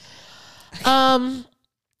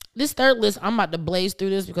This third list, I'm about to blaze through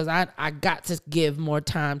this because I got to give more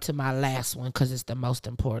time to my last one because it's the most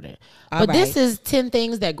important. But this is 10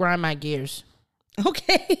 things that grind my gears.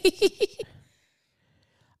 Okay.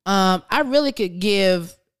 I really could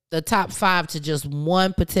give the top 5 to just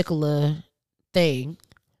one particular thing,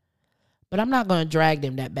 but I'm not going to drag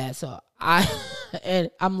them that bad. So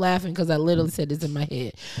I'm laughing because I literally said this in my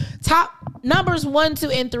head. Top numbers 1, 2,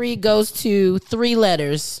 and 3 goes to 3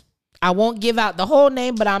 letters. I won't give out the whole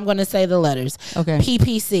name, but I'm going to say the letters. Okay.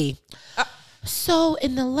 PPC. So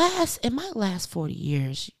in my last 40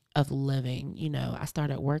 years of living, you know, I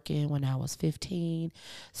started working when I was 15.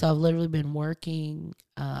 So I've literally been working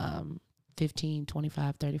 15,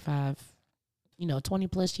 25, 35, 20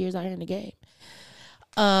 plus years out here in the game.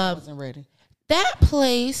 I wasn't ready. That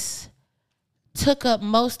place took up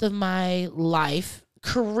most of my life,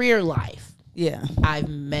 career life. Yeah. I've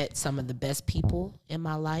met some of the best people in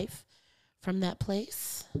my life from that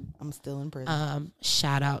place. I'm still in prison.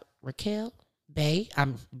 Shout out Raquel, Bay.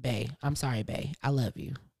 I'm sorry, Bay. I love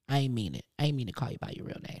you. I ain't mean it. I ain't mean to call you by your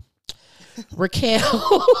real name. Raquel,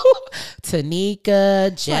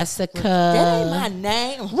 Tanika, Jessica. That ain't my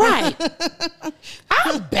name. Right.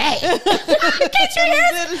 I'm Bay. Can't you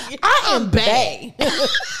hear this? I am Bay.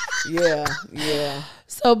 Yeah.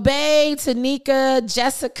 So Bay, Tanika,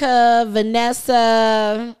 Jessica,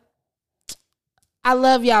 Vanessa. I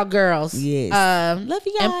love y'all girls. Yes. Love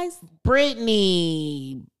you guys.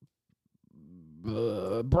 Brittany,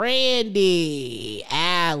 Brandy,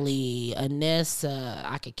 Allie, Anissa.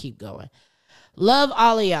 I could keep going. Love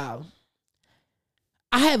all of y'all.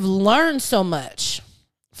 I have learned so much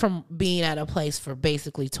from being at a place for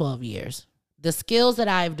basically 12 years. The skills that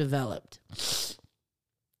I've developed.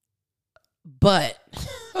 But,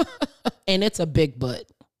 and it's a big but,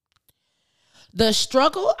 the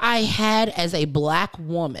struggle I had as a Black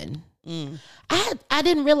woman, I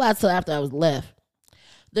didn't realize till after I was left.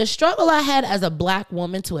 The struggle I had as a Black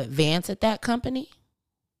woman to advance at that company,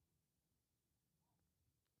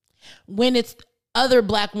 when it's other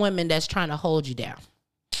Black women that's trying to hold you down.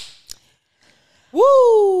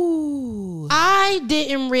 Woo! I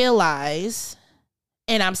didn't realize,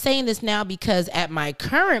 and I'm saying this now because at my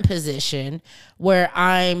current position, where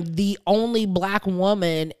I'm the only Black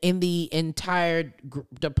woman in the entire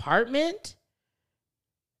department,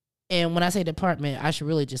 and when I say department, I should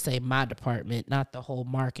really just say my department, not the whole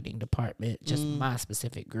marketing department, just my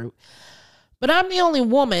specific group. But I'm the only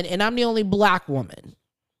woman, and I'm the only Black woman.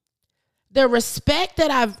 The respect that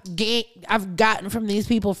I've gotten from these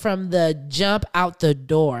people from the jump out the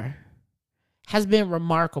door has been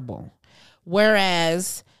remarkable.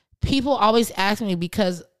 Whereas people always ask me,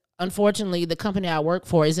 because unfortunately the company I work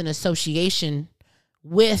for is in association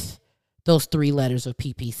with those 3 letters of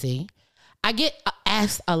PPC. I get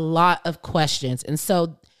asked a lot of questions. And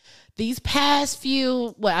so these past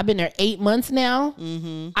few, I've been there 8 months now.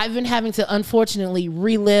 I've been having to unfortunately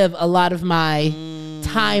relive a lot of my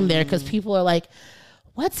time there because people are like,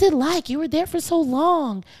 what's it like? You were there for so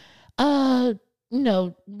long.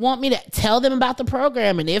 Want me to tell them about the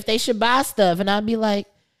program and if they should buy stuff. And I'd be like,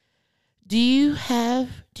 do you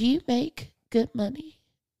make good money?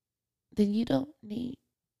 Then you don't need.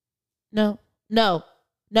 No.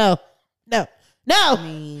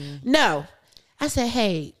 I said,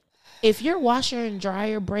 hey, if your washer and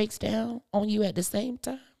dryer breaks down on you at the same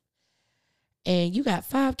time and you got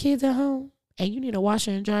 5 kids at home and you need a washer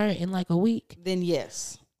and dryer in like a week, then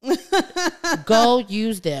yes. Go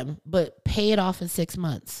use them, but pay it off in 6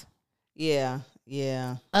 months. Yeah.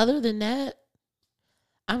 Other than that,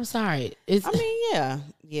 I'm sorry. Yeah.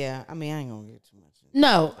 I ain't gonna get too much.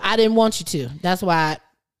 No, I didn't want you to. That's why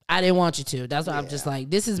I didn't want you to. That's why I'm just like,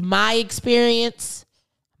 this is my experience.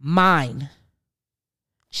 Mine.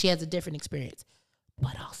 She has a different experience,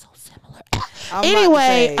 but also similar.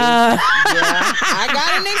 Anyway, I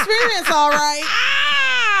got an experience, all right.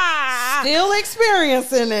 Still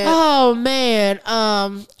experiencing it. Oh man.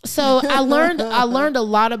 So I learned a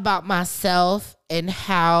lot about myself and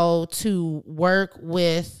how to work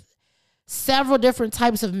with several different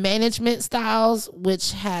types of management styles,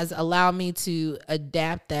 which has allowed me to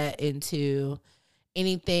adapt that into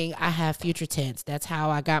anything I have future tense. That's how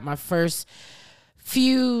I got my first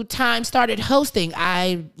few times started hosting.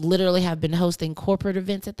 I literally have been hosting corporate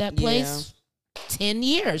events at that place. 10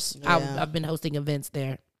 years I've been hosting events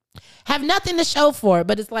there. Have nothing to show for it,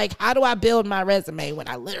 but it's like, how do I build my resume when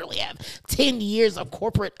I literally have 10 years of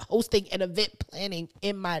corporate hosting and event planning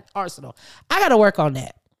in my arsenal? I got to work on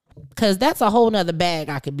that because that's a whole nother bag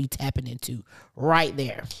I could be tapping into right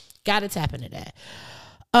there. Got to tap into that.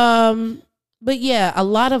 But yeah, a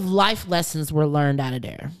lot of life lessons were learned out of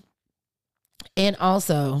there. And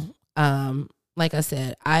also, like I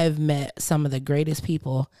said, I've met some of the greatest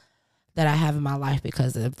people that I have in my life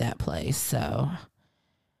because of that place. So,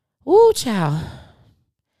 woo, child.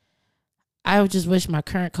 I would just wish my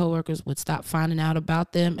current coworkers would stop finding out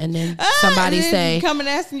about them, and then somebody and then say, come and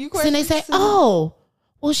asking you then questions. they say, "Oh,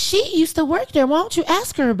 well, she used to work there. Why don't you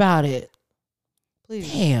ask her about it?"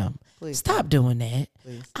 Please. Damn, Please. stop doing that.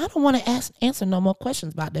 Please. I don't want to answer no more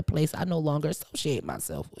questions about that place I no longer associate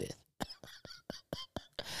myself with.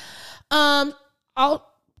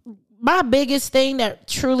 My biggest thing that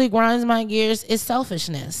truly grinds my gears is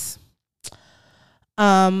selfishness.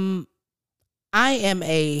 I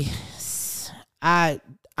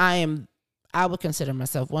would consider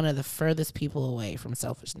myself one of the furthest people away from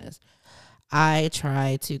selfishness. I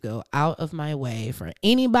try to go out of my way for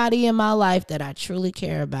anybody in my life that I truly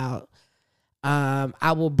care about.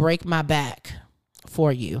 I will break my back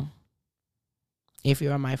for you. If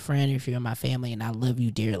you're my friend, if you're my family, and I love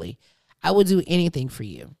you dearly, I will do anything for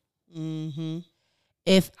you. Mm-hmm.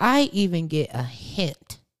 If I even get a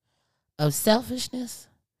hint of selfishness,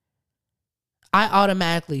 I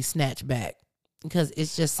automatically snatch back because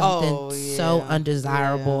it's just something so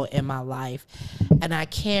undesirable in my life, and I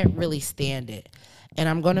can't really stand it. And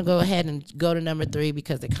I'm going to go ahead and go to number 3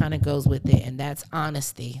 because it kind of goes with it, and that's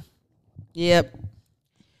honesty. Yep.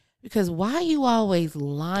 Because why you always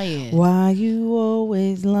lying? Why you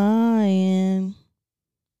always lying?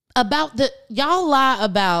 Y'all lie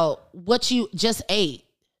about what you just ate.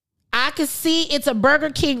 I can see it's a Burger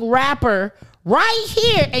King wrapper right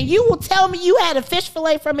here, and you will tell me you had a fish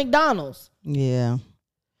fillet from McDonald's. Yeah.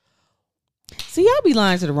 See, y'all be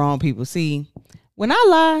lying to the wrong people. See, when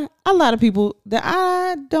I lie to people that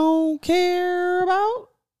I don't care about,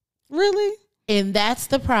 really. And that's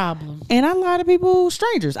the problem. And I lie to people,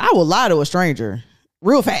 strangers. I will lie to a stranger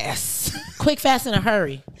real fast. Quick, fast, in a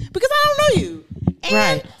hurry. Because I don't know you. And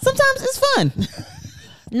right. Sometimes it's fun.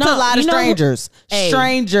 No, to lie to strangers.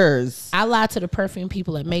 Strangers. I lie to the perfume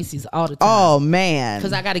people at Macy's all the time. Oh, man.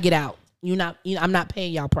 Because I got to get out. I'm not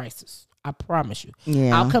paying y'all prices. I promise you.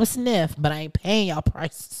 Yeah. I'll come sniff, but I ain't paying y'all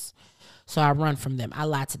prices. So I run from them. I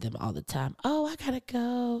lie to them all the time. Oh, I gotta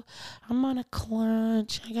go. I'm on a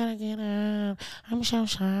clutch. I gotta get up. I'm so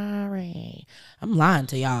sorry. I'm lying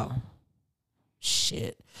to y'all.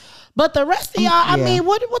 Shit. But the rest of y'all, I mean,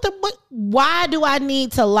 what? Why do I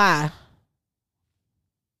need to lie?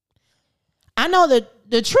 I know that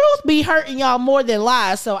the truth be hurting y'all more than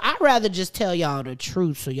lies, so I'd rather just tell y'all the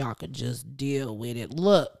truth so y'all could just deal with it.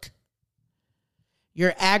 Look,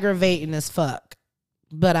 you're aggravating as fuck.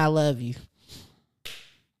 But I love you.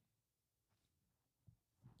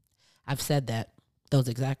 I've said those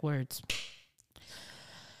exact words.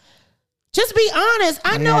 Just be honest.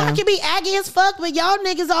 I know I can be aggy as fuck, but y'all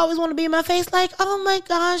niggas always want to be in my face like, oh my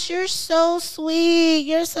gosh, you're so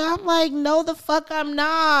sweet. I'm like, no the fuck I'm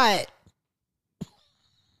not.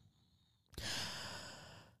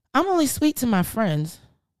 I'm only sweet to my friends.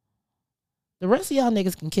 The rest of y'all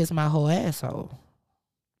niggas can kiss my whole asshole.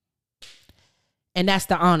 And that's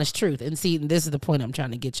the honest truth. And see, this is the point I'm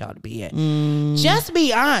trying to get y'all to be at. Just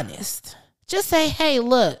be honest. Just say, hey,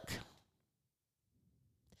 look,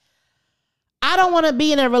 I don't want to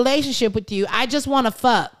be in a relationship with you. I just want to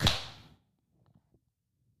fuck.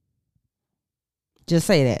 Just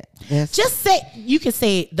say that. Yes. Just say, you can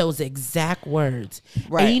say those exact words.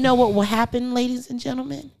 Right. And you know what will happen, ladies and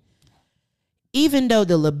gentlemen? Even though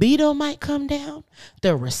the libido might come down,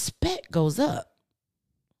 the respect goes up.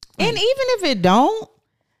 And even if it don't,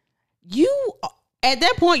 at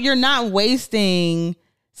that point, you're not wasting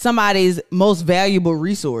somebody's most valuable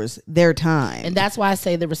resource, their time. And that's why I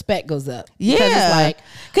say the respect goes up. Yeah. Because it's like,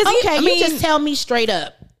 okay, you just tell me straight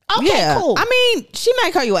up. Okay, cool. I mean, she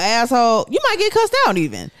might call you an asshole. You might get cussed out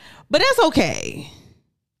even. But that's okay.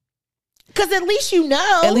 Because at least you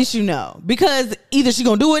know. At least you know. Because either she's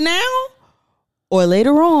going to do it now or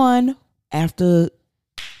later on after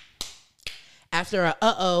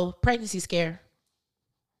a pregnancy scare.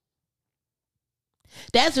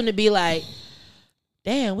 That's when it be like,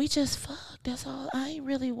 damn, we just fucked. That's all. I ain't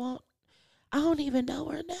really want. I don't even know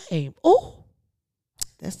her name. Oh,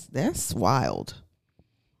 that's wild.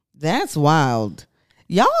 That's wild.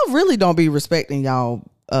 Y'all really don't be respecting y'all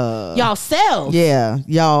selves. Yeah,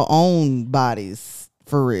 y'all own bodies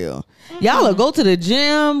for real. Mm-hmm. Y'all will go to the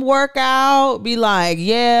gym, work out, be like,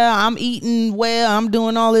 yeah, I'm eating well, I'm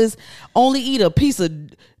doing all this. Only eat a piece of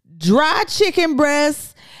dry chicken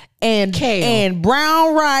breast and kale and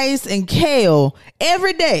brown rice and kale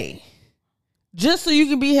every day, just so you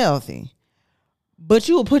can be healthy. But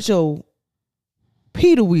you will put your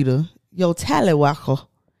Peter Weeder, your tallywhacker,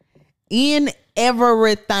 in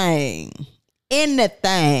everything.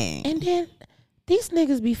 anything. And then these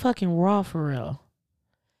niggas be fucking raw for real.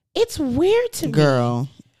 It's weird to me. Girl.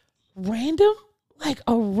 Random? Like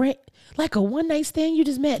a one night stand you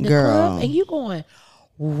just met in the Girl. club and you going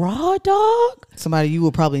raw, dog? Somebody you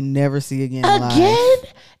will probably never see again in life. Again?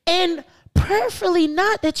 And preferably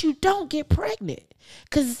not that you don't get pregnant.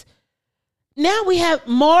 Because now we have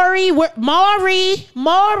Maury.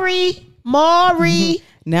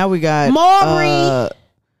 Now we got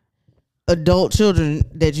adult children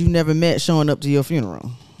that you never met showing up to your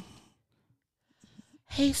funeral.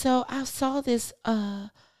 Hey, so I saw this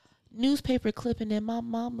newspaper clipping in my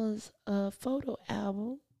mama's photo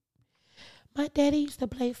album. My daddy used to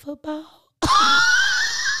play football. I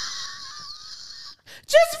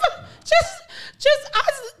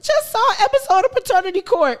just saw an episode of Paternity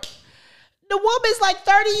Court. The woman's like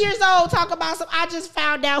 30 years old talking about some, I just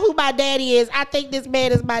found out who my daddy is. I think this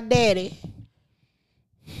man is my daddy.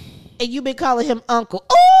 And you been calling him uncle.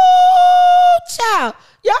 Oh, child.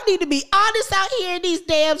 Y'all need to be honest out here in these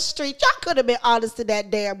damn streets. Y'all could have been honest to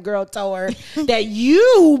that damn girl, told her that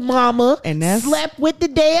you, mama, slept with the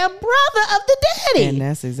damn brother of the daddy. And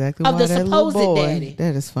that's exactly of why the that little supposed boy, daddy.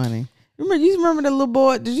 That is funny. You remember that little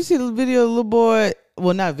boy? Did you see the video of the little boy?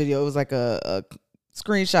 Well, not video. It was like a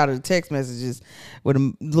screenshot of the text messages where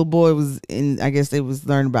the little boy was in, I guess they was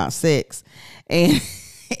learning about sex. And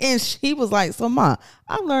she was like, so Ma,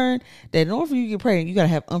 I learned that in order for you to get pregnant, you got to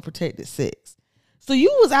have unprotected sex. So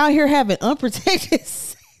you was out here having unprotected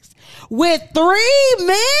sex with 3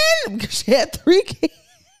 men? She had 3 kids.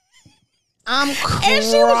 I'm crying. And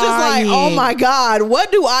she was just like, oh my God,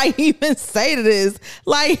 what do I even say to this?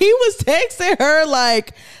 Like, he was texting her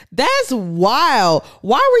like, that's wild.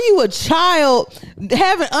 Why were you a child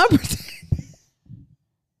having unprotected?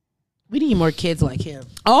 We need more kids like him.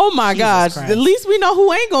 Oh my gosh. Christ. At least we know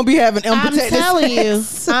who ain't going to be having unprotected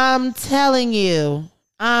I'm telling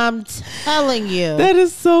you. That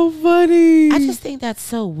is so funny. I just think that's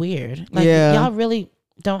so weird. Like, y'all really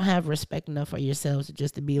don't have respect enough for yourselves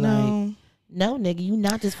just to be like, no, nigga, you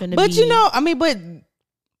not just finna but be. You know, I mean, but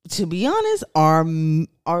to be honest, are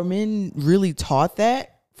men really taught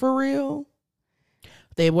that for real?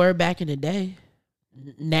 They were back in the day.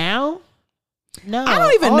 Now? No. I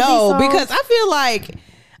don't even know because I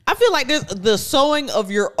feel like there's the sowing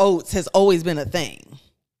of your oats has always been a thing.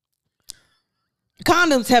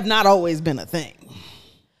 Condoms have not always been a thing.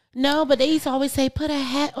 No, but they used to always say, put a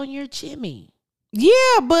hat on your Jimmy.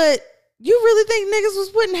 Yeah, but you really think niggas was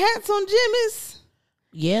putting hats on Jimmys?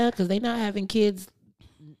 Yeah, because they not having kids.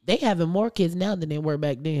 They having more kids now than they were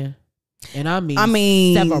back then. And I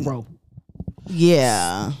mean several.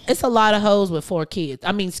 Yeah. It's a lot of hoes with 4 kids.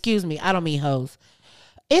 I mean, excuse me, I don't mean hoes.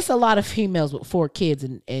 It's a lot of females with 4 kids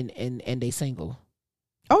and they single.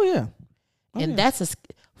 Oh yeah. And that's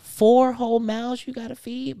 4 whole mouths you gotta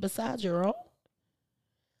feed besides your own.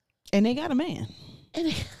 And they got a man.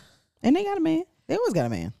 And they got a man. They always got a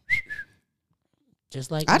man. Just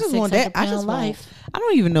like I just want that. I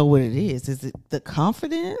don't even know what it is. Is it the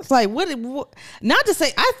confidence? Like what? Not to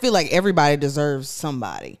say. I feel like everybody deserves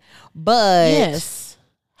somebody, but yes.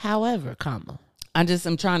 However,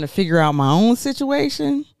 I'm trying to figure out my own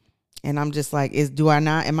situation, and I'm just like,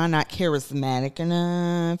 am I not charismatic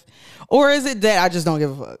enough, or is it that I just don't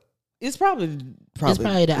give a fuck? It's probably the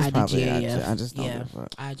IDGAF. I just don't give a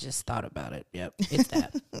fuck. I just thought about it. Yep, it's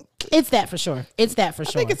that. It's that for sure. I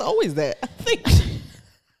think it's always that. I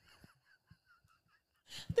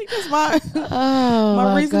think that's my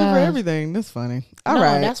reason for everything. That's funny. All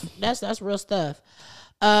right, that's real stuff.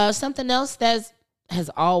 Something else that has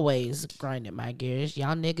always grinded my gears.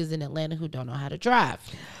 Y'all niggas in Atlanta who don't know how to drive.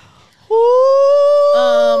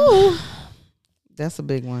 Ooh. That's a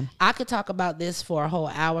big one. I could talk about this for a whole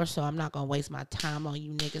hour, so I'm not gonna waste my time on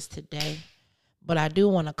you niggas today. But I do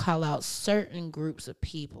want to call out certain groups of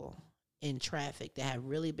people in traffic that have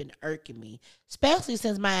really been irking me, especially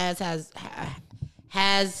since my ass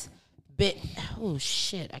has been. Oh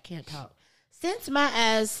shit, I can't talk. Since my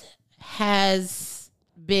ass has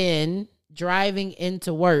been driving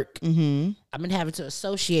into work, I've been having to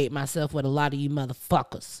associate myself with a lot of you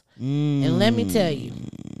motherfuckers. And let me tell you,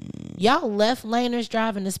 y'all left laners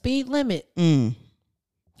driving the speed limit.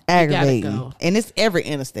 Aggravating. Go. And it's every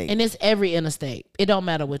interstate. It don't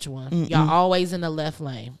matter which one. Y'all always in the left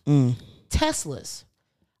lane. Teslas.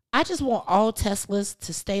 I just want all Teslas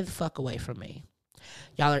to stay the fuck away from me.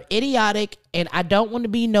 Y'all are idiotic, and I don't want to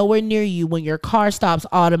be nowhere near you when your car stops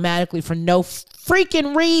automatically for no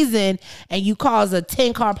freaking reason and you cause a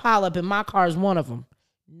 10-car pileup and my car is one of them.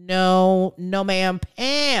 No, ma'am,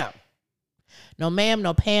 Pam. No, ma'am,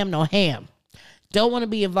 no Pam, no ham. Don't want to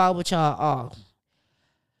be involved with y'all all.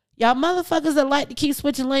 Y'all motherfuckers that like to keep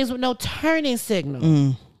switching lanes with no turning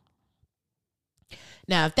signal.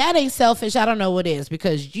 Now, if that ain't selfish, I don't know what is,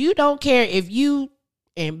 because you don't care if you,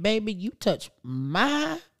 and baby, you touch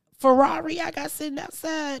my Ferrari I got sitting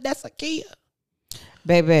outside. That's a Kia.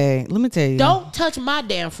 Baby, let me tell you. Don't touch my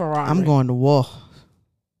damn Ferrari. I'm going to war.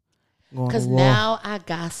 Because now I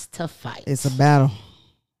got to fight. It's a battle.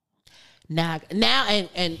 Now I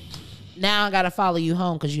got to follow you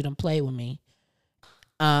home because you done play with me.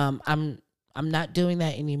 I'm not doing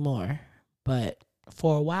that anymore. But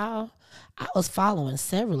for a while, I was following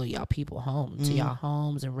several of y'all people home to y'all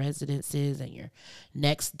homes and residences and your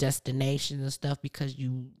next destinations and stuff, because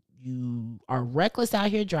you are reckless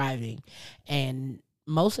out here driving, and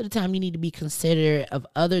most of the time you need to be considerate of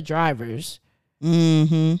other drivers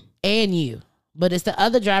and you. But it's the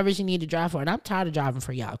other drivers you need to drive for, and I'm tired of driving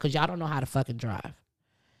for y'all because y'all don't know how to fucking drive.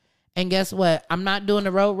 And guess what? I'm not doing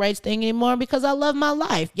the road rage thing anymore because I love my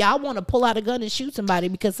life. Y'all want to pull out a gun and shoot somebody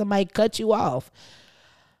because somebody cut you off.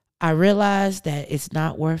 I realized that it's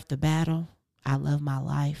not worth the battle. I love my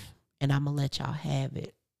life, and I'm going to let y'all have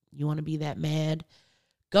it. You want to be that mad?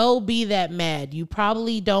 Go be that mad. You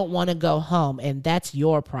probably don't want to go home, and that's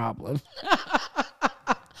your problem.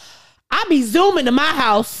 I be zooming to my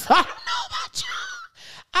house. I don't know about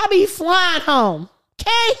y'all. I be flying home.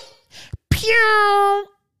 Okay? Pew.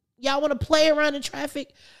 Y'all want to play around in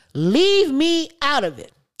traffic? Leave me out of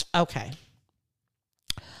it. Okay.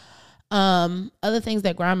 Other things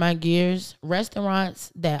that grind my gears,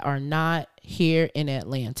 restaurants that are not here in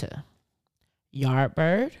Atlanta.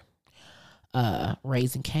 Yardbird,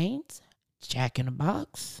 Raising Cane's, Jack in the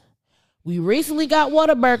Box. We recently got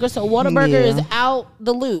Whataburger, so Whataburger is out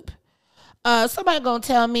the loop. Somebody gonna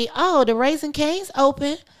tell me, oh, the Raising Cane's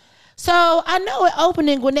open. So I know it opened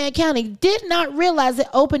in Gwinnett County. Did not realize it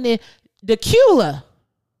opened in Decula.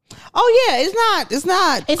 Oh yeah, it's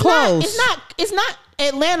not close. It's not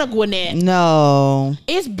Atlanta Gwinnett. No.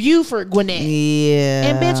 It's Buford Gwinnett. Yeah.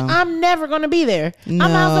 And bitch, I'm never gonna be there. No. I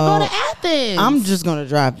might as well go to Athens. I'm just gonna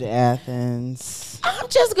drive to Athens. I'm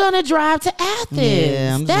just gonna drive to Athens.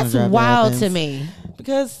 Yeah, that's wild to me.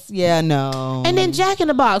 Because no. And then Jack in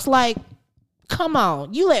the Box, like, come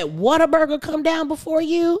on. You let Whataburger come down before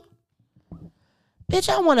you? Bitch,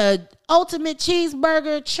 I want a ultimate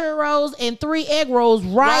cheeseburger, churros, and 3 egg rolls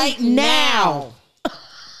right now.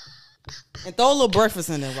 And throw a little breakfast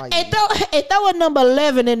in there right now. And throw a number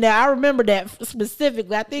 11 in there. I remember that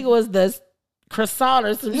specifically. I think it was the croissant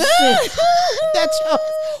or some shit.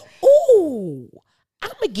 Ooh,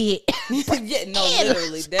 I'm going to get. Yeah, no,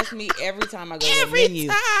 literally. That's me every time I go to the menu. Every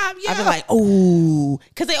time, yeah. I be like, ooh.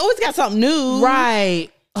 Because they always got something new. Right.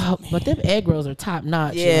 Oh, but them egg rolls are top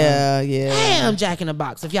notch. Yeah, yeah. Damn, Jack in the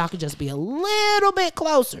Box. If y'all could just be a little bit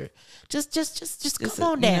closer. Just come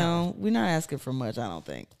on down. We're not asking for much, I don't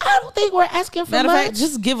think. I don't think we're asking for much. Matter of fact,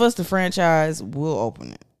 just give us the franchise. We'll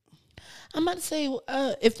open it. I'm about to say,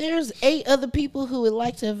 if there's 8 other people who would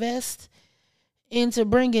like to invest into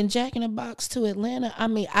bringing Jack in the Box to Atlanta, I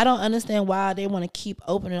mean, I don't understand why they want to keep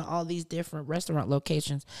opening all these different restaurant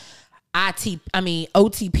locations.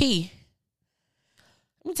 OTP.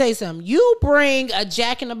 Let me tell you something. You bring a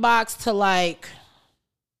Jack in the Box to like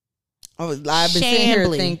I've been sitting here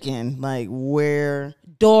thinking, like, where?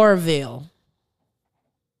 Dorville.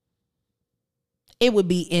 It would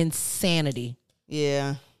be insanity.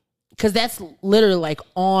 Yeah. Because that's literally like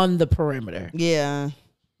on the perimeter. Yeah.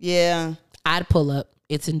 Yeah. I'd pull up.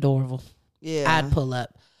 It's in Dorville. Yeah. I'd pull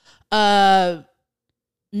up.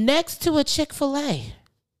 Next to a Chick-fil-A.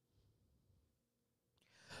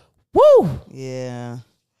 Woo! Yeah.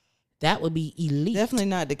 That would be elite. Definitely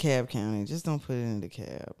not DeKalb County. Just don't put it in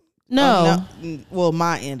DeKalb. No. Well,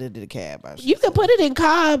 my end of DeKalb. You can put it in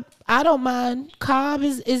Cobb. I don't mind. Cobb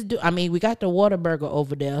is I mean, we got the Whataburger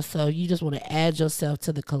over there, so you just want to add yourself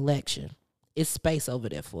to the collection. It's space over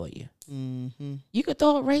there for you. Mm-hmm. You could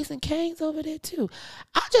throw a Raising Cane's over there too.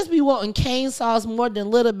 I just be wanting cane sauce more than a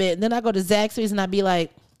little bit, and then I go to Zaxby's and I be like,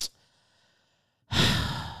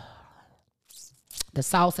 the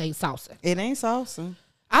sauce ain't salsa. It ain't salsa.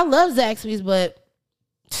 I love Zaxby's, but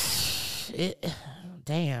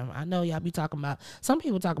damn, I know y'all be talking about. Some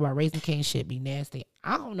people talk about Raising Cane shit be nasty.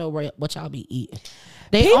 I don't know what y'all be eating.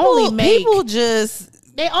 They only make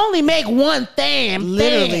one thing.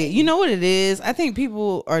 Literally, you know what it is? I think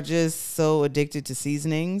people are just so addicted to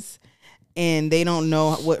seasonings, and they don't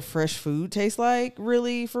know what fresh food tastes like.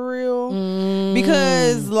 Really, for real,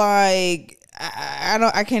 because like.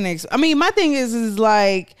 I can't. I mean, my thing is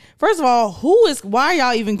like, first of all, why are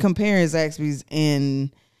y'all even comparing Zaxby's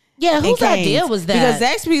whose idea was that? Because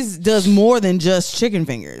Zaxby's does more than just chicken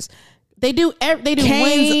fingers. They do Cane's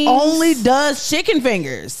wings. only does chicken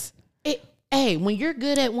fingers. Hey, when you're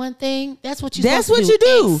good at one thing, that's what you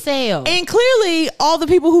do. Excel. And clearly, all the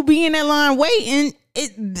people who be in that line waiting,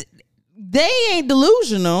 they ain't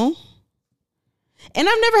delusional. And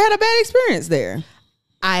I've never had a bad experience there.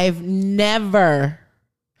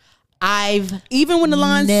 Even when the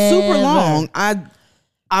line's super long,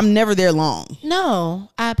 I'm never there long. No,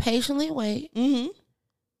 I patiently wait. Mm-hmm.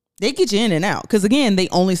 They get you in and out because again, they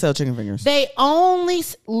only sell chicken fingers. They only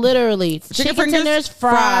literally chicken tenders,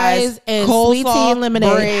 fries, and coleslaw, sweet tea and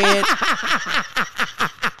lemonade, bread,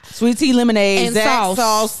 sweet tea lemonade, and Zach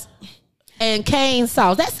sauce, and cane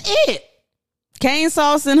sauce. That's it. Cane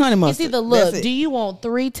sauce and honey mustard. It's either look. Do you want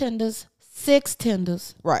 3 tenders, 6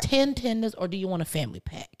 tenders, right, 10 tenders, or do you want a family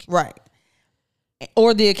pack? Right.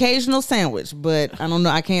 Or the occasional sandwich, but I don't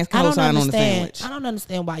know. I can't co-sign on the sandwich. I don't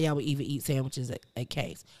understand why y'all would even eat sandwiches at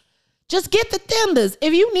Cane's. Just get the tenders.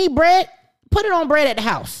 If you need bread, put it on bread at the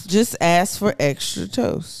house. Just ask for extra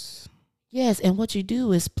toast. Yes, and what you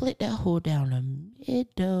do is split that whole down the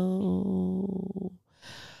middle.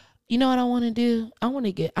 You know what I want to do?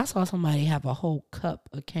 I saw somebody have a whole cup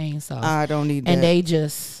of cane sauce. I don't need that. And they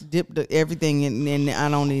just dip everything in, and I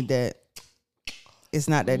don't need that. It's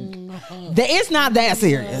not that. It's not that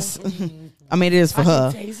serious. I mean, it is for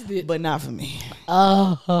her, but not for me.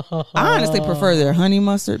 I honestly prefer their honey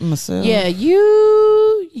mustard myself. Yeah,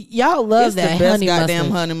 y'all love it's that the best honey goddamn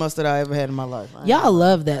mustard. honey mustard I ever had in my life. Y'all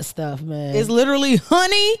love that stuff, man. It's literally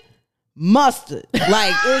honey mustard.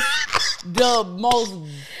 Like it's the most.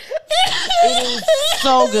 It is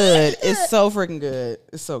so good. It's so freaking good.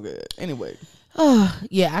 It's so good. Anyway. Oh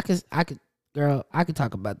yeah, I could, girl. I could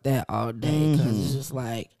talk about that all day because it's just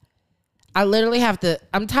like. I literally have to.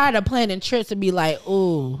 I'm tired of planning trips to be like,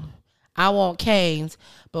 ooh, I want Cane's,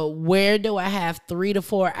 but where do I have 3 to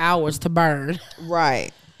 4 hours to burn?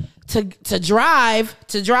 Right. To drive,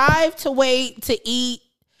 to wait, to eat,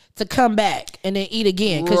 to come back, and then eat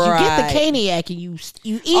again. Because you get the caniac and you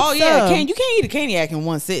eat. Oh yeah, you can't eat a caniac in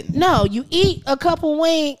one sitting. No, you eat a couple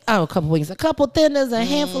tenders, a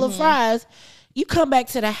handful of fries. You come back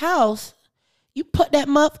to the house, you put that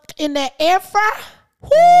muff in that air fryer.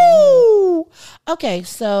 Woo! Okay,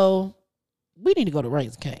 so we need to go to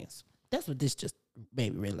Raising Cane's. That's what this just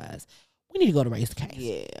made me realize. We need to go to Raising Cane's.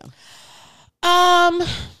 Yeah.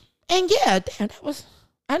 And yeah, damn,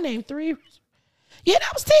 I named 3. Yeah,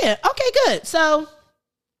 that was 10. Okay, good. So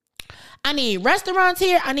I need restaurants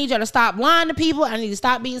here. I need y'all to stop lying to people. I need to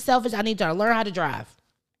stop being selfish. I need y'all to learn how to drive.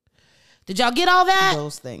 Did y'all get all that?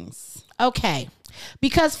 Those things. Okay.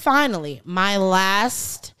 Because finally, my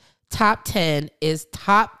last top 10 is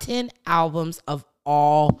top 10 albums of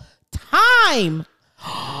all time.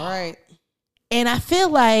 All right. And I feel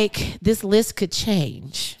like this list could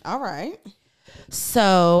change. All right.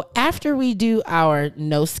 So after we do our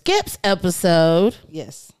no skips episode,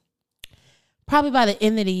 yes, probably by the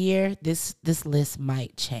end of the year, this list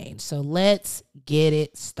might change. So let's get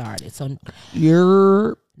it started. So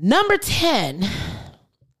your number 10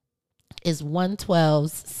 is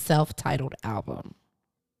 112's self-titled album.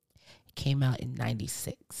 Came out in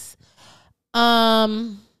 96.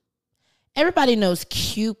 Everybody knows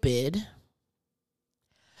Cupid.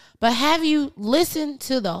 But have you listened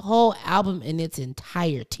to the whole album in its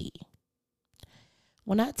entirety?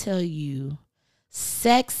 When I tell you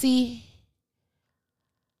sexy,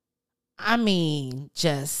 I mean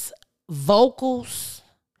just vocals.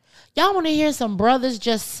 Y'all want to hear some brothers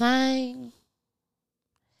just sing?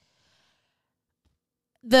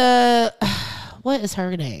 What is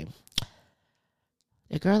her name?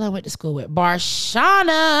 The girl I went to school with, Barshana.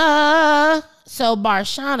 So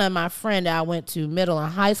Barshana, my friend I went to middle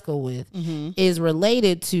and high school with, is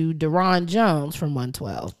related to Deron Jones from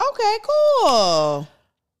 112. Okay, cool.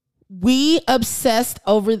 We obsessed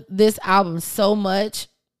over this album so much,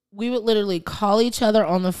 we would literally call each other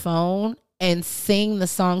on the phone and sing the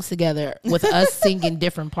songs together with us singing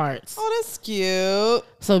different parts. Oh, that's cute.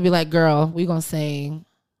 So it'd be like, girl, we gonna sing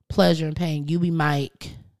Pleasure and Pain. You be Mike,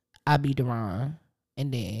 I be Deron.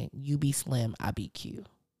 And then you be Slim, I be Q.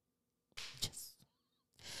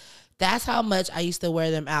 That's how much I used to wear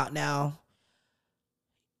them out. Now,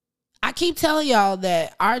 I keep telling y'all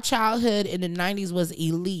that our childhood in the 90s was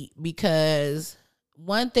elite because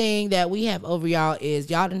one thing that we have over y'all is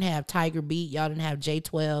y'all didn't have Tiger Beat, y'all didn't have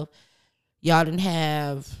J12, y'all didn't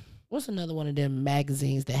have, what's another one of them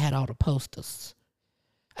magazines that had all the posters?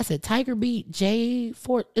 I said Tiger Beat,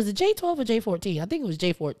 J4, is it J12 or J14? I think it was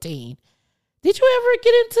J14. Did you ever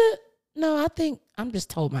get into? No, I think I'm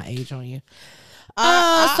just told my age on you.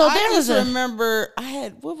 I remember I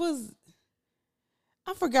had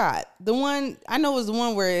I forgot. The one I know was the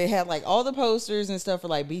one where it had like all the posters and stuff for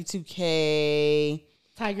like B2K.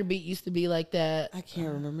 Tiger Beat used to be like that. I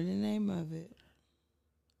can't remember the name of it.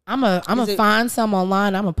 I'm gonna find some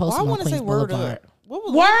online. I'm gonna post them on Queens Boulevard.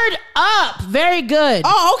 Word Up. Very good.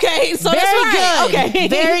 Oh, okay. So very that's right. good. Okay.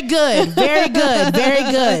 Very good. Very good.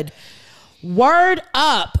 Very good. Word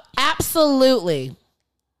Up. Absolutely.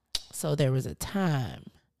 So there was a time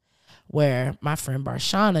where my friend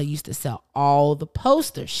Barshana used to sell all the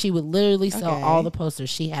posters. She would literally sell all the posters.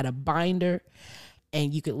 She had a binder,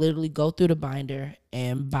 and you could literally go through the binder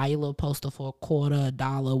and buy your little poster for $0.25,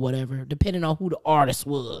 $1, whatever, depending on who the artist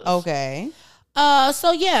was. Okay.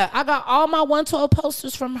 So yeah, I got all my 112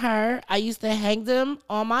 posters from her. I used to hang them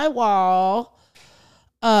on my wall.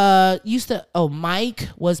 Mike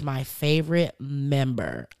was my favorite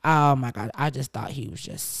member. Oh my God. I just thought he was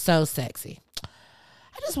just so sexy.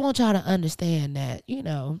 I just want y'all to understand that,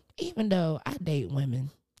 even though I date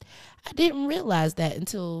women, I didn't realize that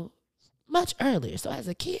until much earlier. So as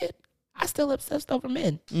a kid, I still obsessed over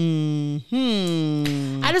men.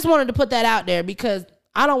 Mm-hmm. I just wanted to put that out there because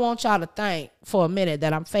I don't want y'all to think for a minute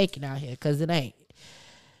that I'm faking out here, because it ain't.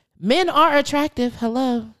 Men are attractive.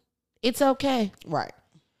 Hello. It's okay. Right.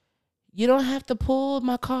 You don't have to pull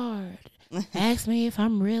my card. Ask me if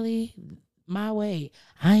I'm really my way.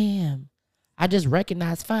 I am. I just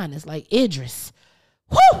recognize fineness like Idris.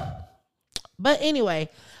 Woo! But anyway,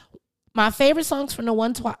 my favorite songs from the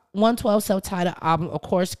 112 self-titled album, of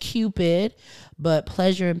course, Cupid, but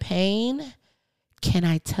Pleasure and Pain. Can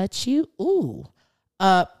I Touch You? Ooh.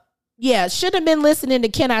 Yeah, should have been listening to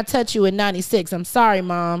Can I Touch You in 96. I'm sorry,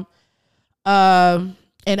 Mom. And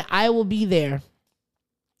I Will Be There.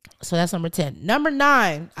 So that's number 10. Number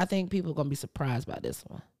 9, I think people are going to be surprised by this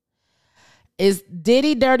one, is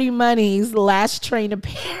Diddy Dirty Money's Last Train to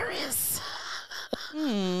Paris.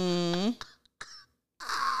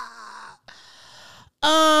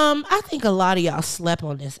 I think a lot of y'all slept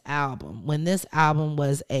on this album when this album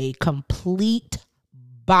was a complete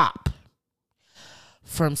bop.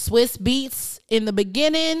 From Swiss Beats in the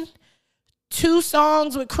beginning, 2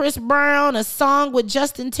 songs with Chris Brown, a song with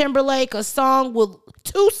Justin Timberlake, 2 songs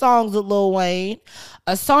with Lil Wayne,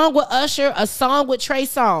 a song with Usher, a song with Trey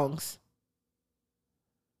Songz.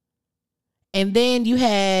 And then you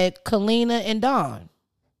had Kalina and Dawn.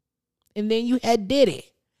 And then you had Diddy.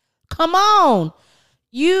 Come on.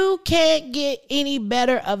 You can't get any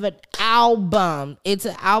better of an album. It's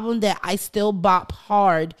an album that I still bop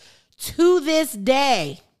hard to this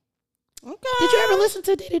day. Okay. Did you ever listen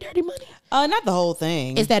to Diddy Dirty Money? Not the whole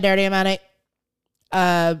thing. It's that dirty amount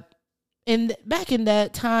of and back in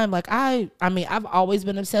that time, like I've always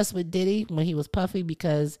been obsessed with Diddy when he was Puffy,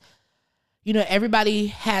 because everybody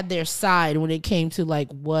had their side when it came to like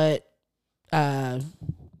what do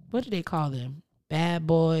they call them? Bad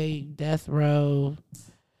Boy, Death Row.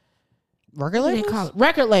 Record labels?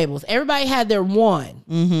 Record labels. Everybody had their one.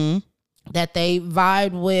 Mm-hmm. That they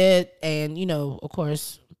vibed with, and of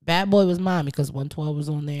course, Bad Boy was mine because 112 was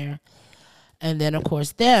on there, and then of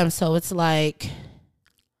course them. So it's like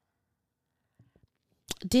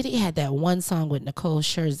Diddy had that one song with Nicole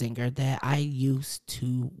Scherzinger that I used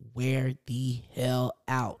to wear the hell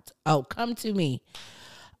out. Oh, Come to Me.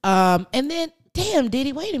 And then, damn,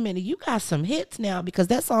 Diddy, wait a minute, you got some hits now, because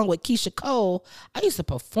that song with Keisha Cole, I used to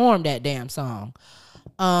perform that damn song.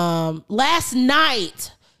 Last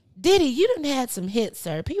Night. Diddy, you done had some hits,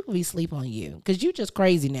 sir. People be sleep on you because you just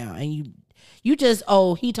crazy now, and you just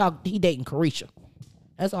he dating Carisha.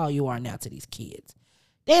 That's all you are now to these kids.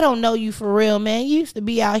 They don't know you for real, man. You used to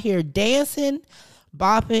be out here dancing,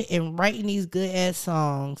 bopping, and writing these good ass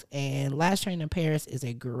songs. And Last Train to Paris is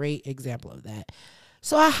a great example of that.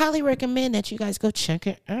 So I highly recommend that you guys go check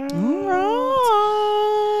it out. All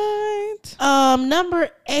right.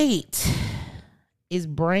 Number 8 is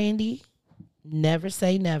Brandy. Never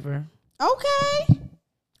Say Never. Okay.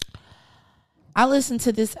 I listened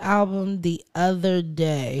to this album the other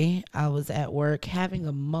day. I was at work having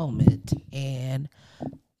a moment, and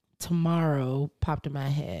Tomorrow popped in my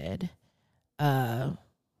head. I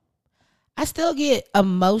still get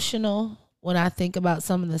emotional when I think about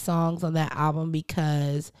some of the songs on that album,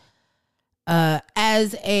 because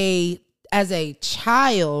as a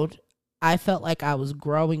child, I felt like I was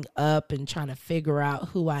growing up and trying to figure out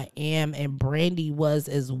who I am, and Brandy was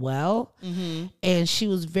as well. Mm-hmm. And she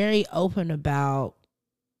was very open about,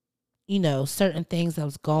 certain things that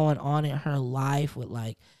was going on in her life with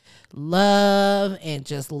like love and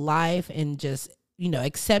just life and just,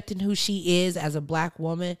 accepting who she is as a Black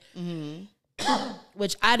woman, mm-hmm.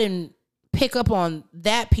 which I didn't pick up on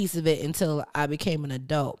that piece of it until I became an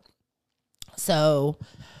adult. So,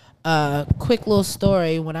 Quick little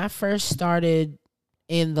story. When I first started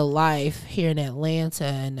in the life here in Atlanta,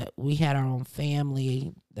 and we had our own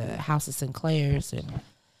family, the House of Sinclairs, and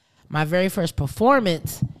my very first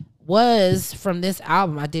performance was from this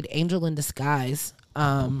album. I did Angel in Disguise,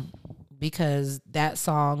 because that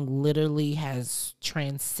song literally has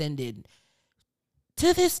transcended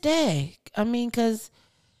to this day. I mean, because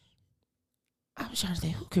I was trying to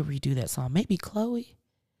think who could redo that song. Maybe Chloe.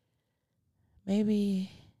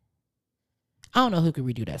 Maybe, I don't know who could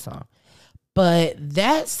redo that song. But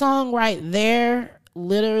that song right there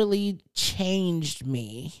literally changed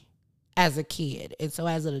me as a kid. And so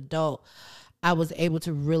as an adult, I was able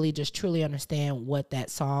to really just truly understand what that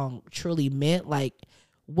song truly meant. Like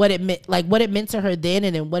what it meant to her then,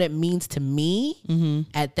 and then what it means to me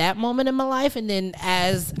at that moment in my life. And then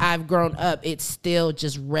as I've grown up, it still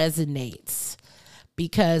just resonates,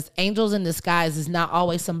 because Angels in Disguise is not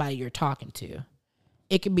always somebody you're talking to.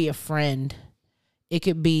 It could be a friend. It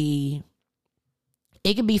could be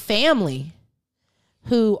family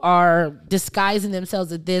who are disguising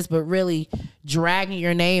themselves as this, but really dragging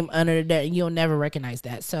your name under that, and you'll never recognize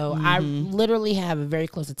that. So I literally have a very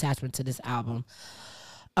close attachment to this album.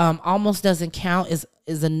 Almost Doesn't Count is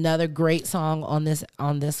another great song on this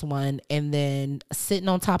one. And then Sitting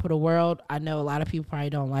on Top of the World, I know a lot of people probably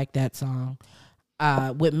don't like that song,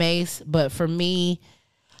 with Mace, but for me,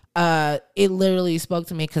 it literally spoke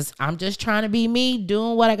to me, because I'm just trying to be me,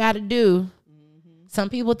 doing what I got to do. Some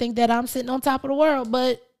people think that I'm sitting on top of the world,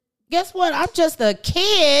 but guess what? I'm just a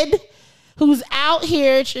kid who's out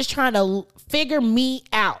here just trying to figure me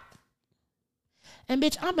out. And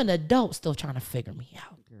bitch, I'm an adult still trying to figure me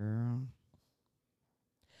out. Girl.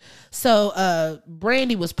 So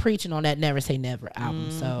Brandy was preaching on that Never Say Never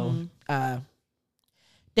album. So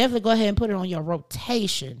definitely go ahead and put it on your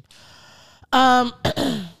rotation. So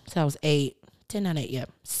that was 8. 10, 9, 8, yeah.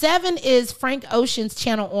 7 is Frank Ocean's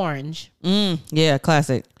Channel Orange. Yeah,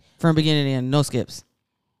 classic. From beginning to end, no skips.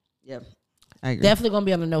 Yep, I agree. Definitely going to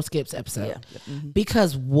be on the no skips episode. Yeah. Yep.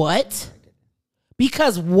 Because what?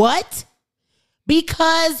 Because what?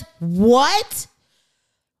 Because what?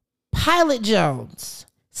 Pilot Jones,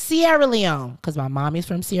 Sierra Leone, because my mommy's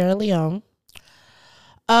from Sierra Leone.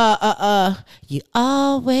 You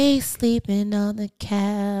always sleeping on the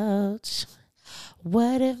couch.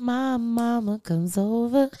 What if my mama comes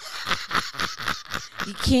over?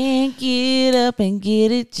 You can't get up and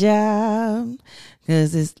get a job,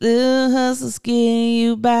 'cause this little hustle's getting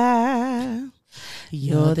you by.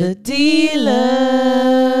 You're the dealer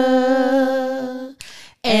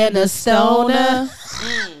and a stoner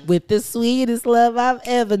with the sweetest love I've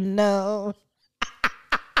ever known.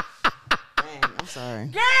 Dang, I'm sorry.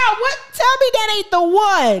 Girl, what? Tell me that ain't the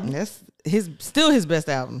one. That's still his best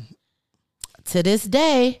album. To this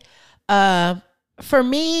day, for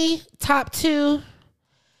me, top 2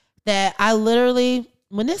 that I literally,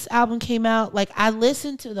 when this album came out, like I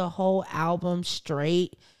listened to the whole album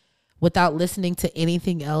straight without listening to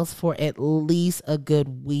anything else for at least a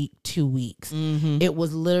good week, 2 weeks. It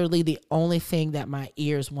was literally the only thing that my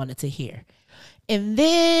ears wanted to hear. And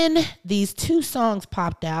then these 2 songs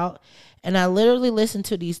popped out, and I literally listened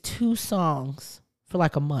to these 2 songs for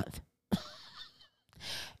like a month.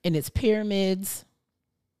 And it's Pyramids,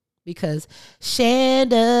 because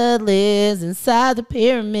Shanda lives inside the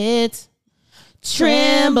pyramids,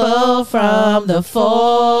 tremble from the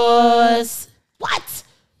force. What?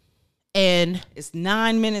 And it's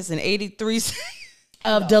 9 minutes and 83 seconds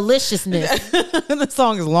of deliciousness. The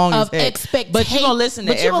song is long as heck. Expectation. But you're going to listen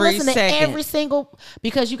to every second. Every single,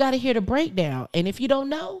 because you got to hear the breakdown. And if you don't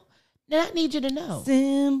know, then I need you to know.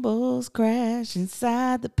 Symbols crash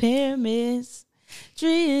inside the pyramids.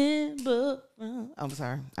 Tremble. I'm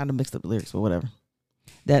sorry, I done mixed up the lyrics, but whatever.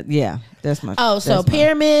 That's my. Oh, so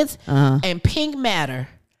Pyramids and Pink Matter.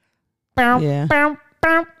 Yeah.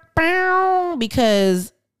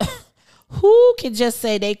 Because who can just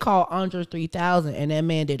say they call Andre 3000 and that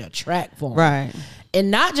man did a track for him? Right.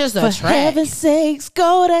 And not just a For track. heaven's sakes,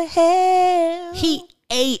 go to hell. He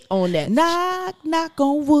ate on that. Knock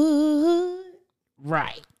on wood.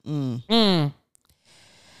 Right. Good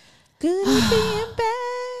at being bad.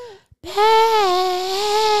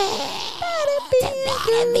 Better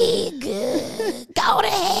be good. Go to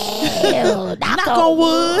hell. Knock on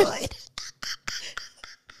wood.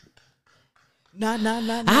 Nah.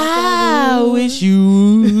 I wish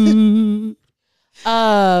you.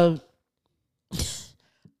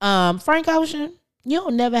 Frank Ocean, you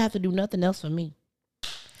don't never have to do nothing else for me.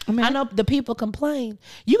 I know the people complain.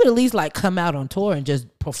 You could at least like come out on tour and just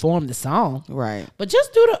perform the song. Right. But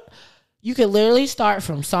just do you could literally start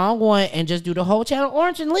from song 1 and just do the whole Channel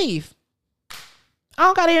Orange and leave. I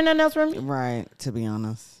don't gotta hear nothing else from you. Right, to be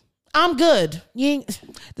honest. I'm good. You ain't...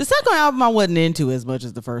 The second album I wasn't into as much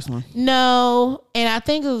as the first one. No, and I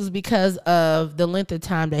think it was because of the length of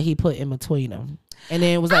time that he put in between them. And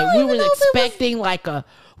then it was like we was expecting like a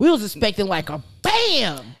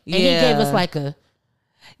bam, and he gave us like a.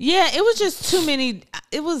 Yeah, it was just too many.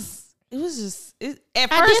 It was just at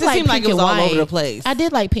first it seemed like it was all over the place. I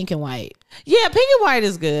did like Pink and White. Yeah, Pink and White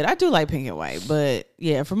is good. I do like Pink and White, but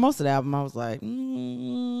yeah, for most of the album, I was like, I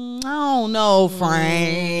don't know,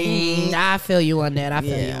 Frank. I feel you on that. I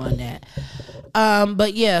feel you on that.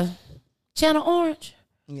 But yeah, Channel Orange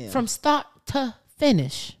from start to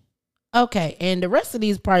finish. Okay, and the rest of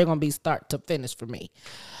these probably gonna be start to finish for me.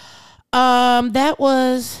 That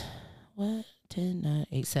was what 10, 9,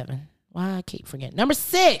 8, 7. Why I keep forgetting number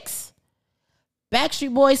 6.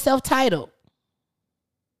 Backstreet Boys self-titled.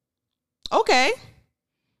 Okay,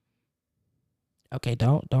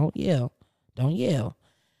 don't yell. Don't yell.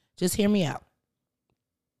 Just hear me out.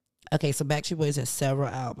 Okay, so Backstreet Boys has several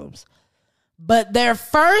albums. But their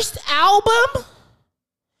first album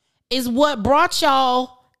is what brought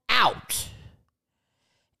y'all out.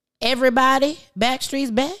 Everybody,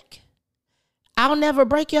 Backstreet's Back. I'll Never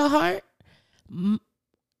Break Your Heart.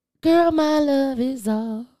 Girl, my love is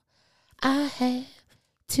all I have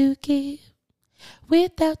to give.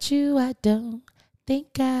 Without you, I don't think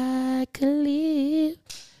I could live.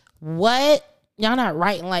 What? Y'all not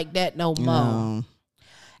writing like that no more. No.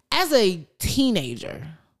 As a teenager,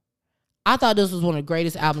 I thought this was one of the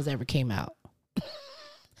greatest albums that ever came out.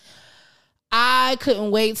 I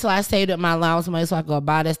couldn't wait till I saved up my allowance money so I could go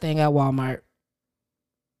buy this thing at Walmart.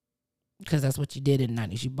 Because that's what you did in the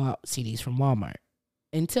 90s. You bought CDs from Walmart.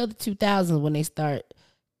 Until the 2000s when they start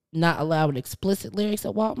not allowing explicit lyrics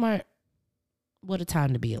at Walmart. What a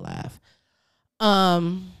time to be alive.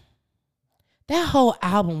 That whole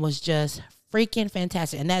album was just freaking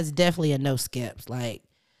fantastic. And that's definitely a no skips. Like,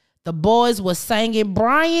 the boys was singing.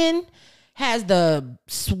 Brian has the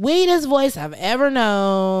sweetest voice I've ever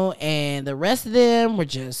known. And the rest of them were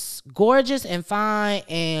just gorgeous and fine.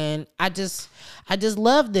 And I just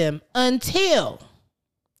loved them until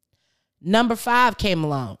number 5 came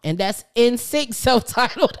along. And that's NSYNC's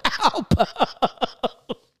self-titled album.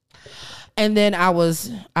 And then I was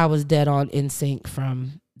dead on NSYNC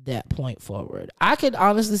from that point forward. I could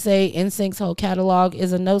honestly say NSYNC's whole catalog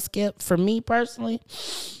is a no skip for me personally.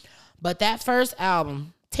 But that first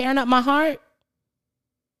album, Tearing Up My Heart,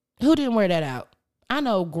 who didn't wear that out? I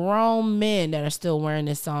know grown men that are still wearing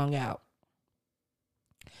this song out.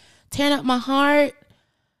 Tearing Up My Heart,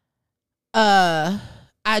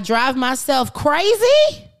 I Drive Myself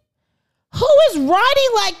Crazy. Who is writing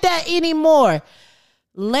like that anymore?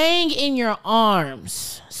 Laying in Your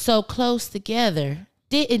Arms, So Close Together,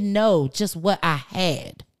 didn't know just what I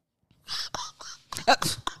had.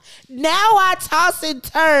 Now I toss and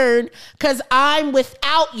turn because I'm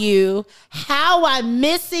without you. How I'm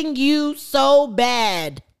missing you so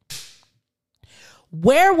bad.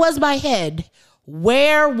 Where was my head?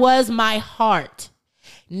 Where was my heart?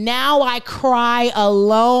 Now I cry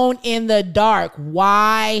alone in the dark.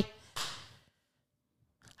 Why?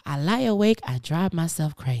 I lie awake, I drive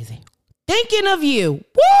myself crazy. Thinking of you.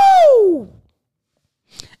 Woo!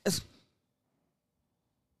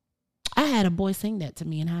 I had a boy sing that to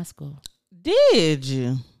me in high school. Did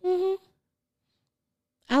you? Mm-hmm.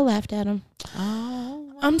 I laughed at him.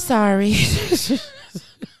 Oh, I'm sorry.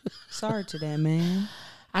 Sorry to that man.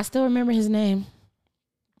 I still remember his name.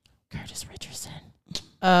 Curtis Richardson.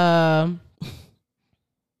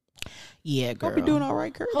 Yeah, girl. Hope you're doing all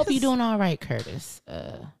right, Curtis. Hope you're doing all right, Curtis.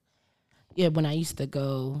 Yeah, when I used to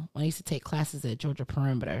take classes at Georgia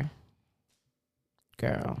Perimeter,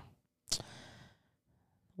 girl,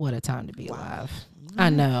 what a time to be alive. I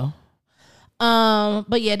know.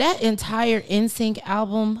 But yeah, that entire NSYNC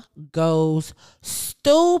album goes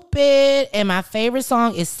stupid. And my favorite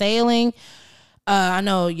song is Sailing. I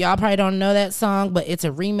know y'all probably don't know that song, but it's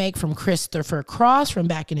a remake from Christopher Cross from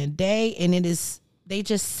back in the day. And they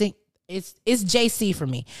just sing. It's JC for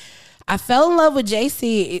me. I fell in love with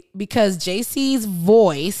JC because JC's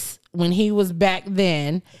voice when he was back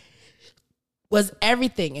then was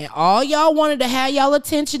everything. And all y'all wanted to have y'all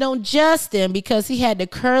attention on Justin because he had the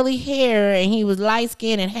curly hair and he was light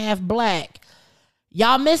skinned and half black.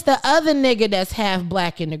 Y'all missed the other nigga that's half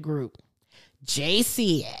black in the group.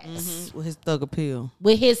 JC ass. Mm-hmm. With his thug appeal.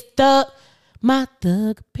 My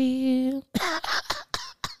thug appeal.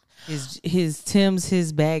 His Tim's,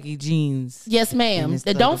 his baggy jeans. Yes, ma'am.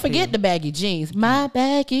 Don't forget the baggy jeans. My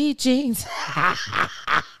baggy jeans.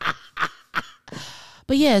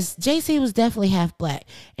 But yes, JC was definitely half black.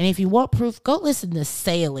 And if you want proof, go listen to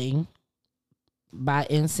Sailing by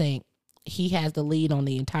NSYNC. He has the lead on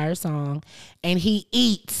the entire song, and he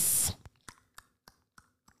eats.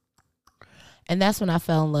 And that's when I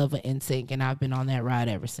fell in love with NSYNC, and I've been on that ride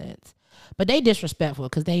ever since. But they disrespectful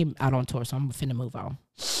because they out on tour, so I'm finna move on.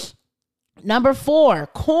 Number 4,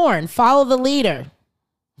 Korn, Follow the Leader.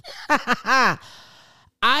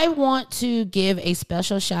 I want to give a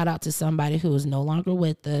special shout out to somebody who is no longer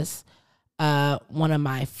with us. One of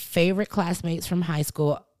my favorite classmates from high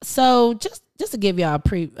school. So just to give y'all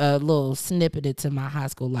a little snippet into my high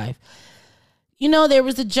school life. You know, there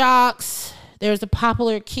was the jocks, there was the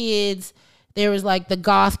popular kids, there was like the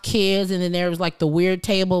goth kids, and then there was like the weird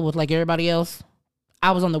table with like everybody else.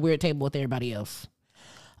 I was on the weird table with everybody else.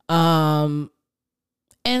 And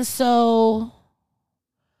so,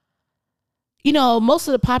 you know, most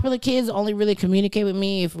of the popular kids only really communicate with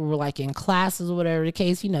me if we were like in classes or whatever the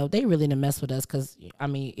case. You know, they really didn't mess with us because, I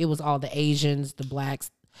mean, it was all the Asians, the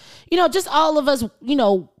blacks, you know, just all of us, you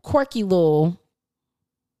know, quirky little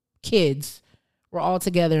kids were all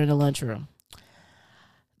together in the lunchroom.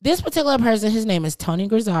 This particular person, his name is Tony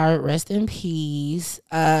Grizzard, rest in peace.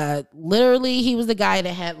 Literally, he was the guy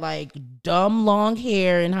that had like dumb long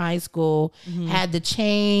hair in high school, had the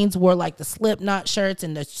chains, wore like the Slipknot shirts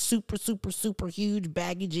and the super, super, super huge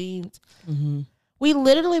baggy jeans. We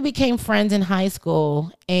literally became friends in high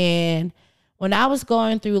school. And when I was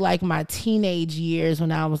going through like my teenage years,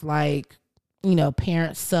 when I was like, you know,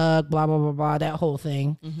 parents suck, blah, blah, blah, blah, that whole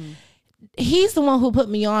thing. He's the one who put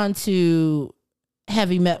me on to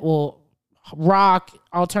heavy metal, rock,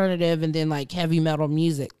 alternative, and then like heavy metal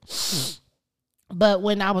music. But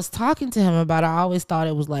when I was talking to him about it, I always thought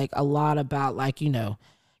it was like a lot about like, you know,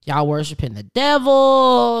 y'all worshiping the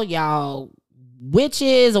devil, y'all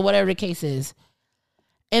witches, or whatever the case is.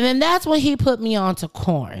 And then that's when he put me on to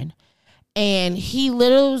Korn. And he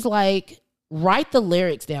literally was like, write the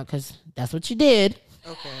lyrics down, because that's what you did.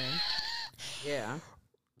 Okay. Yeah.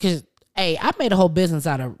 Because hey, I made a whole business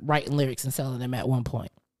out of writing lyrics and selling them at one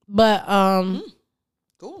point. But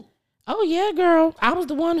cool. Oh yeah, girl. I was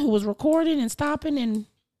the one who was recording and stopping, and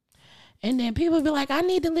then people would be like, I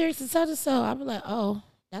need the lyrics and such and so. I'd be like, oh,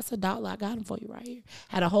 that's $1. I got them for you right here.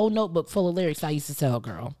 Had a whole notebook full of lyrics I used to sell,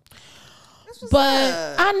 girl.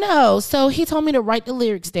 But I know. So he told me to write the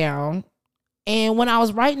lyrics down. And when I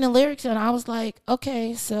was writing the lyrics down, I was like,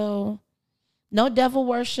 okay, so no devil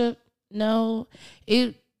worship. No,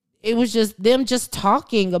 it was just them just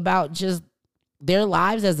talking about just their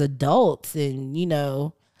lives as adults and, you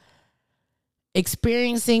know,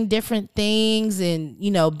 experiencing different things and,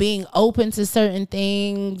 you know, being open to certain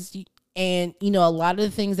things. And, you know, a lot of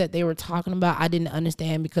the things that they were talking about, I didn't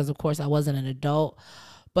understand because, of course, I wasn't an adult.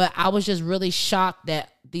 But I was just really shocked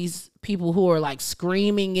that these people who are like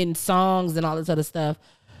screaming in songs and all this other stuff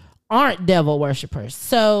aren't devil worshipers.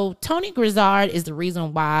 So Tony Grizzard is the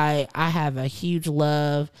reason why I have a huge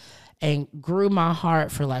love and grew my heart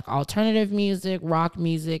for like alternative music, rock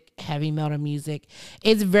music, heavy metal music.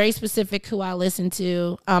 It's very specific who I listen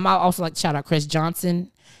to. I also like to shout out Chris Johnson.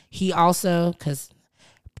 He also, because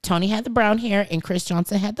Tony had the brown hair and Chris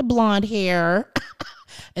Johnson had the blonde hair.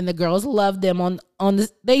 And the girls loved them on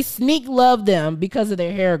this. They sneak loved them because of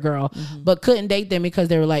their hair, girl, but couldn't date them because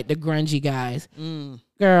they were like the grungy guys.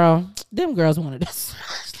 Girl, them girls wanted us.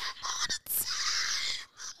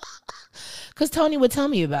 Because Tony would tell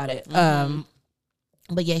me about it.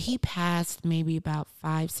 But yeah, he passed maybe about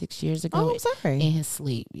 5-6 years ago. Oh, I'm sorry. In his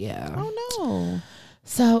sleep. Yeah. Oh no.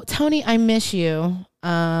 So Tony, I miss you.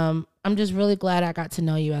 I'm just really glad I got to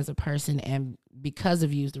know you as a person, and because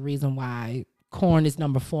of you is the reason why Korn is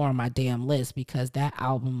number 4 on my damn list, because that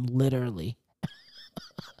album literally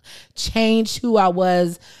changed who I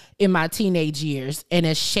was in my teenage years and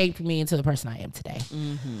has shaped me into the person I am today.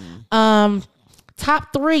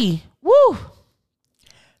 Top 3. Woo.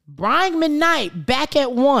 Brian McKnight, Back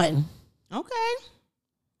at 1. Okay.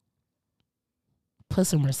 Put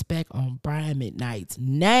some respect on Brian McKnight's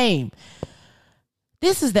name.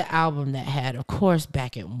 This is the album that had, of course,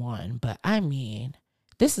 Back at 1. But I mean,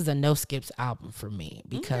 this is a no skips album for me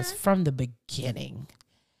because from the beginning,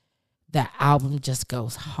 the album just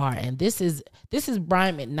goes hard. And this is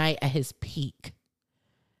Brian McKnight at his peak.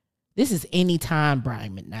 This is anytime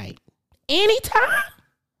Brian McKnight. Anytime?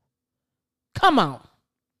 Come on.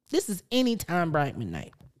 This is anytime Brian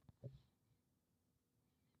McKnight.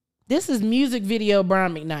 This is music video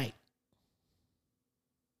Brian McKnight.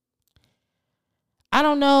 I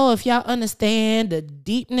don't know if y'all understand the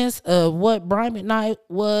deepness of what Brian McKnight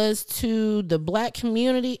was to the black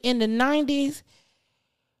community in the 90s.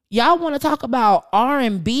 Y'all want to talk about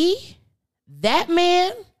R&B? That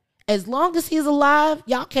man, as long as he's alive,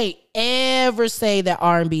 y'all can't ever say that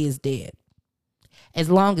R&B is dead. as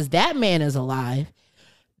long as that man is alive.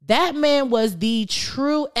 That man was the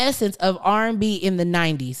true essence of R&B in the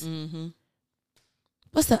 90s. Mm-hmm.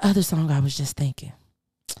 What's the other song I was just thinking?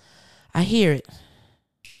 I hear it.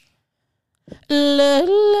 La,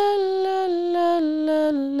 la, la, la, la,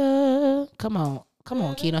 la. Come on,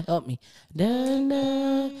 Keena, help me. Da,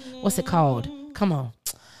 da. What's it called? Come on.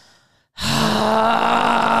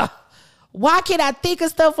 Why can't I think of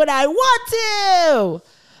stuff when I want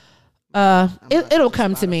to? It'll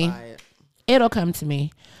come to me. It'll come to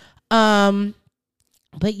me.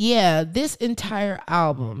 But yeah, this entire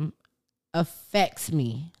album affects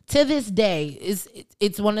me to this day.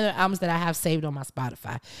 It's one of the albums that I have saved on my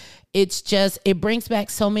Spotify. It brings back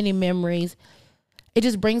so many memories. It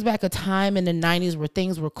just brings back a time in the 90s where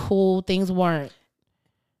things were cool, things weren't.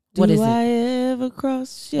 What is it? Do I ever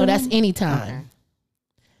cross your... No, that's Anytime. Okay.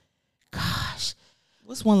 Gosh.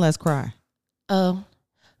 What's One Last Cry? Oh.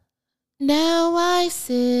 Now I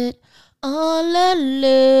sit all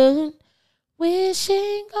alone,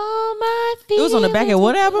 wishing all my feelings... It was on the back of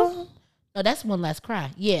what album? No, that's One Last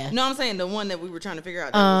Cry. Yeah. No, I'm saying the one that we were trying to figure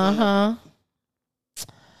out.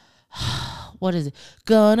 What is it?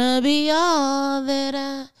 Gonna be all that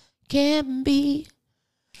I can be.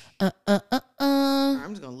 I'm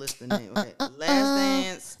just gonna list the name. Okay. Last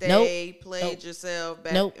Dance, Stay, Played Yourself,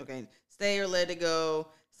 Back. Nope. Okay. Stay or Let It Go.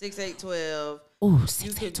 6-8-12. Ooh,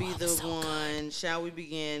 You Could Be the One. Good. Shall We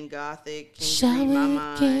Begin? Gothic. Can You Read My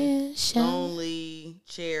Mind? Lonely.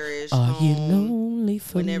 Cherish. Are you lonely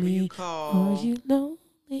for Whenever me? You Call. Are you lonely?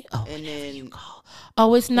 Oh, and then you call.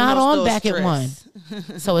 Oh, it's not on Back at One.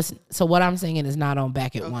 So what I'm singing is not on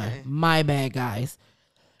Back at One. My bad, guys.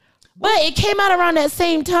 But it came out around that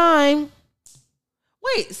same time.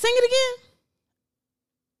 Wait, sing it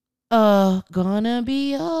again. Gonna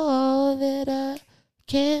be all that I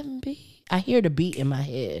can be. I hear the beat in my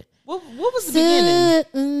head. What was the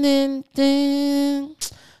beginning?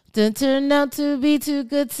 Turned out to be too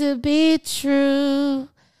good to be true.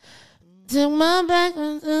 To my back.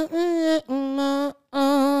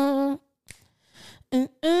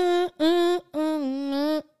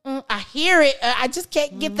 I hear it. I just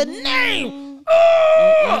can't get the name.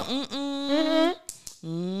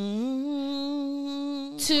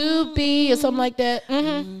 To be or something like that.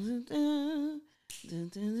 And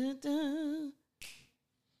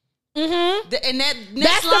that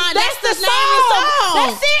next line, that's the song.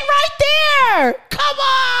 That's it right there. Come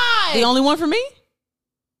on. The Only One for Me?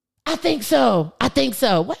 I think so.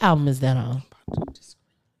 What album is that on?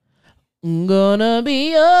 Gonna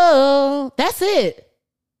be that's it.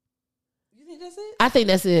 You think that's it? I think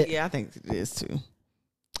that's it. Yeah, I think it is too.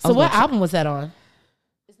 So what album was that on?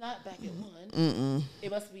 It's not Back at One.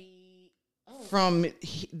 It must be From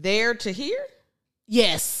There to Here?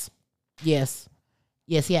 Yes. He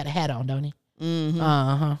had a hat on, don't he?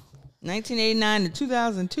 1989 to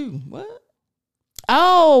 2002. What?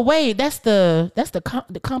 Oh, wait, that's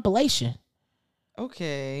the compilation.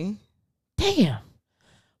 Okay. Damn.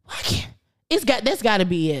 Why can't that's got to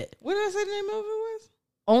be it. What did I say the name of it was?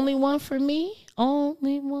 Only One for Me.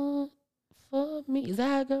 Only One for Me. Is that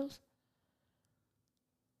how it goes?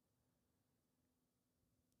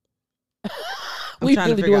 I'm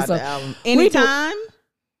trying to figure out the album. Anytime?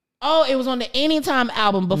 Oh, it was on the Anytime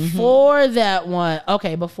album before that one.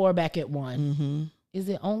 Okay, before Back at One. Is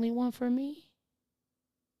it Only One for Me?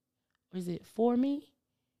 Or is it For Me?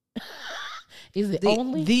 Is it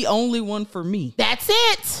the only one for me? That's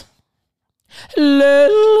it.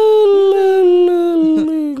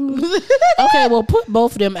 Okay, well, put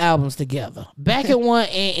both of them albums together. Back at One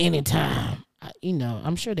and Anytime.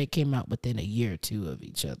 I'm sure they came out within a year or two of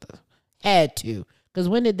each other. Had to. Because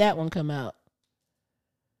when did that one come out?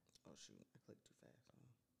 Oh, shoot. I clicked too fast.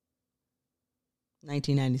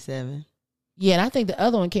 1997. Yeah, and I think the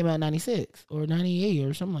other one came out in 96 or 98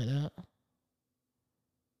 or something like that.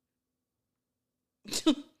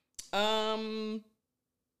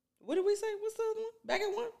 What did we say? What's the other one? Back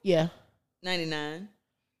at One? Yeah. 99.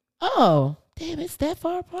 Oh, damn, it's that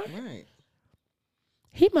far apart? Right.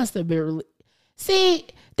 He must have been... See,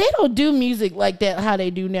 they don't do music like that how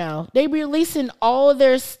they do now. They releasing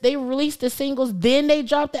they release the singles, then they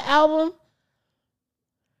drop the album.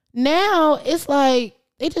 Now, it's like,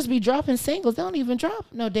 they just be dropping singles. They don't even drop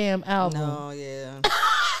no damn album. No, yeah.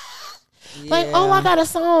 Like, I got a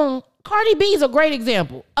song. Cardi B is a great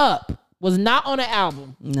example. Up was not on an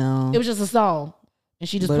album. No. It was just a song. And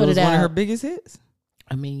she just put it out. One of her biggest hits?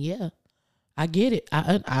 I mean, yeah. I get it.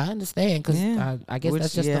 I understand because I guess Which,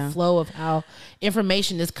 that's just the flow of how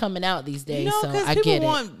information is coming out these days. So I get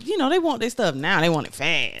it. They want their stuff now. They want it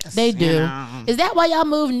fast. They do. Is that why y'all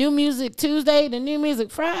move New Music Tuesday to New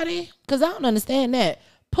Music Friday? Because I don't understand that.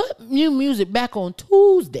 Put new music back on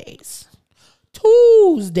Tuesdays.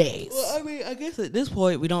 Well, I mean, I guess at this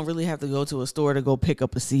point we don't really have to go to a store to go pick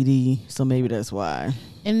up a CD, so maybe that's why.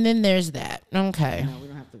 And then there's that. Okay. We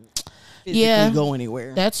don't have to physically go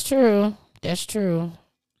anywhere. That's true.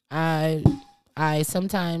 I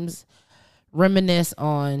sometimes reminisce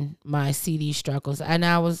on my CD struggles,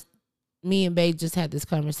 and me and Babe just had this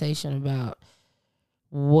conversation about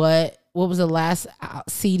what was the last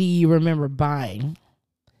CD you remember buying.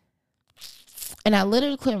 And I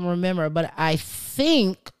literally couldn't remember, but I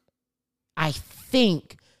think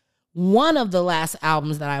one of the last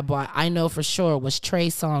albums that I bought, I know for sure, was Trey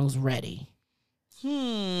Songz Ready.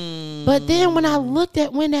 But then when I looked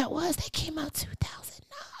at when that was, they came out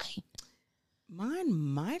 2009. Mine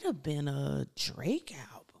might have been a Drake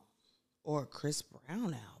album or a Chris Brown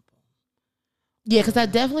album. Yeah, because I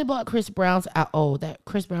definitely bought Chris Brown's that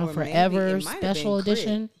Chris Brown Forever special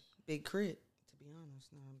edition. Big Crit.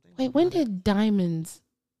 Wait, when did Diamonds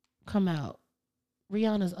come out?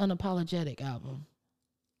 Rihanna's Unapologetic album.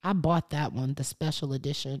 I bought that one, the special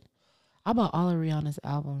edition. I bought all of Rihanna's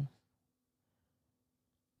albums.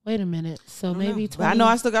 Wait a minute. So maybe 20. I know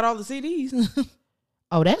I still got all the CDs.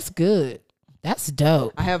 Oh, that's good. That's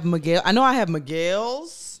dope. I have Miguel. I know I have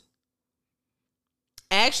Miguel's.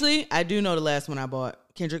 Actually, I do know the last one I bought.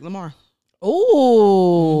 Kendrick Lamar.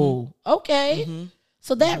 Ooh. Okay. Mm-hmm.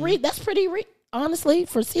 So that's pretty honestly,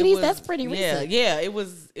 for CDs, that's pretty recent. Yeah. It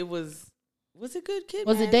was it Good Kid?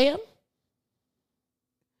 Was it Damn?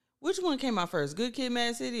 Which one came out first? Good Kid,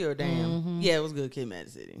 Mad City or Damn? Mm-hmm. Yeah, it was Good Kid, Mad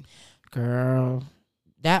City. Girl,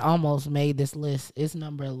 that almost made this list. It's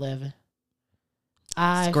number 11.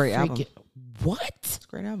 It's a great album. What? It's a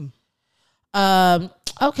great album.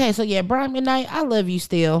 Okay, so yeah, Brian McKnight, I love you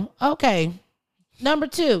still. Okay. Number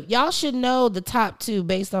 2. Y'all should know the top 2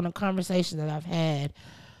 based on the conversation that I've had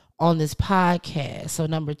on this podcast. So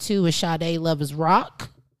number 2 is Sade, Love Is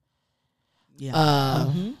Rock.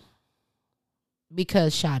 Yeah.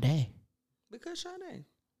 Because Sade.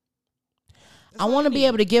 I want to be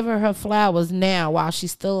able to give her flowers now while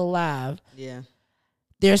she's still alive. Yeah.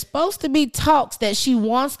 There's supposed to be talks that she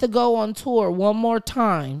wants to go on tour one more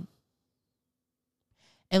time.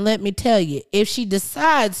 And let me tell you, if she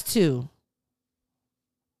decides to,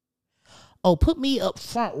 put me up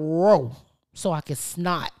front row so I can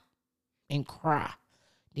snot and cry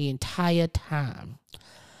the entire time.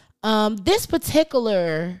 This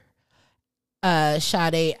particular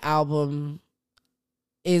Sade album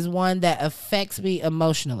is one that affects me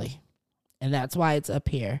emotionally, and that's why it's up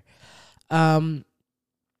here.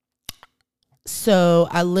 So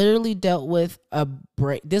I literally dealt with a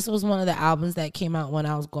break. This was one of the albums that came out when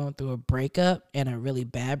I was going through a breakup, and a really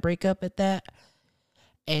bad breakup at that.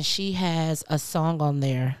 And she has a song on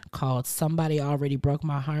there called Somebody Already Broke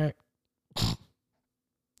My Heart.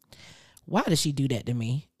 Why did she do that to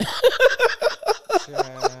me?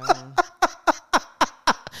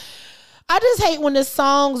 I just hate when the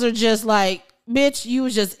songs are just like, bitch, you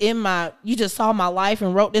just saw my life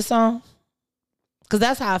and wrote this song. Because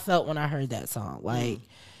that's how I felt when I heard that song. Like,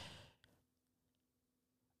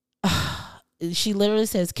 she literally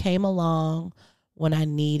says, came along when I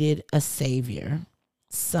needed a savior.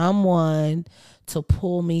 Someone to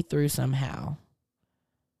pull me through somehow.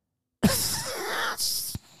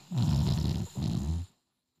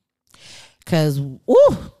 Because,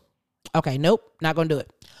 okay, nope, not gonna do it.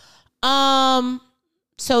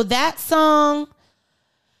 So that song,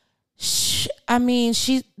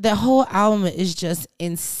 the whole album is just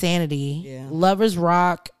insanity. Yeah. Lovers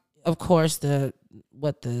Rock, of course,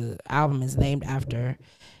 what the album is named after,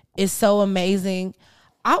 is so amazing.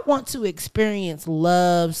 I want to experience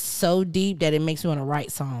love so deep that it makes me want to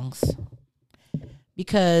write songs.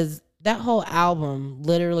 Because that whole album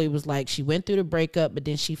literally was like she went through the breakup, but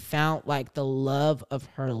then she found like the love of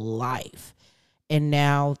her life. And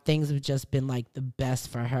now things have just been like the best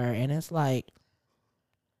for her. And it's like,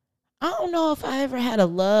 I don't know if I ever had a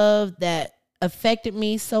love that affected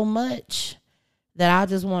me so much that I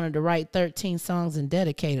just wanted to write 13 songs and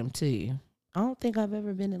dedicate them to you. I don't think I've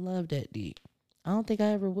ever been in love that deep. I don't think I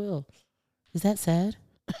ever will. Is that sad?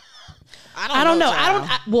 I don't know.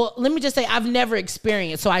 Well, let me just say I've never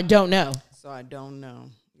experienced, so I don't know.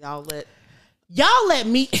 Y'all let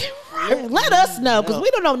me let us know, because we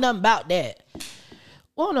don't know nothing about that.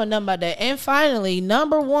 We don't know nothing about that. And finally,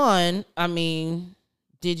 number 1,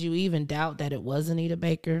 did you even doubt that it was Anita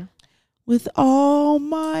Baker? With all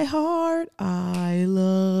my heart, I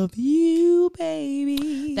love you,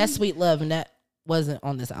 baby. That's Sweet Love, and that wasn't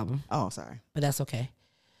on this album. Oh, sorry. But that's okay.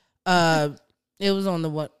 It was on the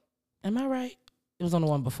one. Am I right? It was on the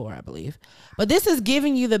one before, I believe. But this is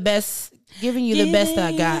Giving You the Best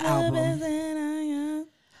I Got album.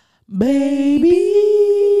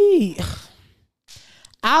 Baby,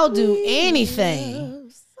 I'll do anything.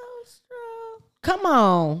 Come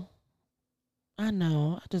on. I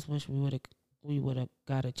know. I just wish we would have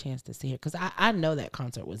got a chance to see it, because I know that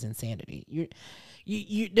concert was insanity.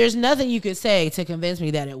 You there's nothing you could say to convince me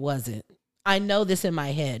that it wasn't. I know this in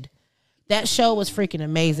my head. That show was freaking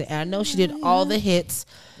amazing. And I know she did all the hits.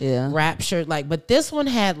 Yeah. Rapture, but this one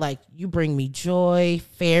had You Bring Me Joy,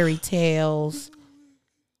 Fairy Tales.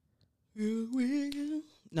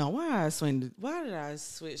 No, why did I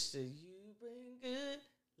switch to You Bring Good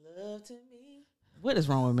Love to Me? What is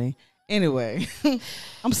wrong with me? Anyway,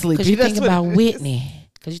 I'm sleepy. Because you think about Whitney.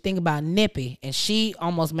 Because you think about Nippy, and she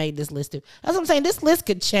almost made this list too. That's what I'm saying. This list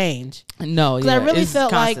could change. No, yeah. I really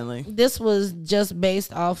felt constantly. like this was just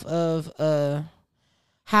based off of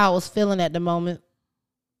how I was feeling at the moment.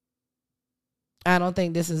 I don't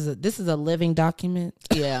think this is a living document.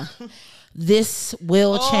 Yeah. This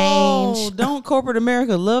will change. Don't corporate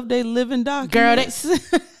America love they living documents? Girl,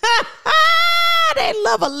 they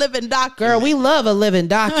love a living document. Girl, we love a living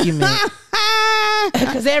document.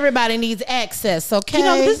 Because everybody needs access,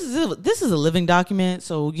 okay? This is a living document,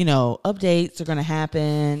 so, updates are going to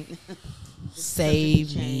happen.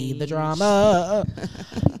 Save me the drama.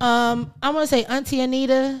 I want to say, Auntie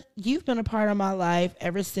Anita, you've been a part of my life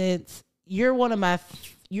ever since. You're one of my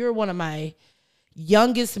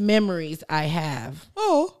youngest memories I have.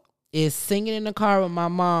 Oh. Is singing in the car with my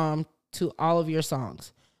mom to all of your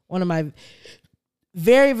songs. One of my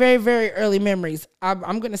very, very, very early memories.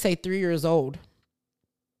 I'm going to say 3 years old.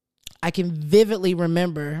 I can vividly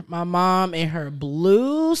remember my mom in her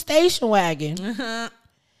blue station wagon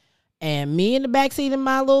and me in the backseat in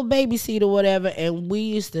my little baby seat or whatever. And we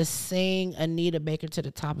used to sing Anita Baker to the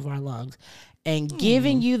top of our lungs. And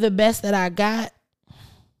Giving You the Best That I Got.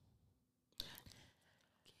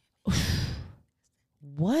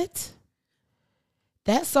 What?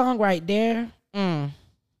 That song right there.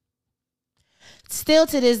 Still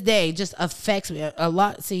to this day just affects me a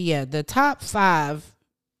lot. See, yeah, the top five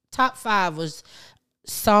was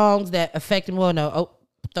songs that affected me. Well, no,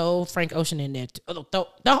 throw Frank Ocean in there. Throw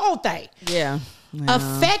the whole thing. Yeah.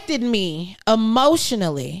 Affected me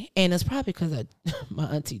emotionally. And it's probably because my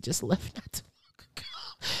auntie just left not too long ago.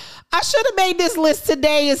 I should have made this list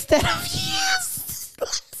today instead of last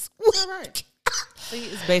week. See,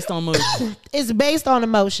 it's based on emotions. It's based on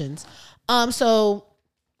emotions. So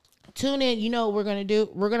tune in. You know what we're going to do?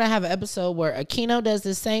 We're going to have an episode where Aquino does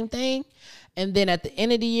the same thing. And then at the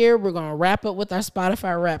end of the year, we're going to wrap up with our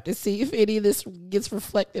Spotify wrap to see if any of this gets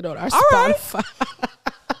reflected on our Spotify. Right.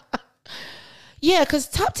 Yeah, because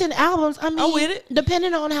top 10 albums, I mean,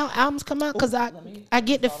 depending on how albums come out, because I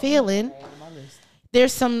get the feeling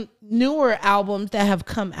there's some newer albums that have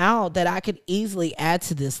come out that I could easily add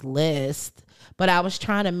to this list. But I was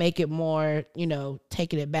trying to make it more,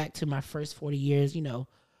 taking it back to my first 40 years,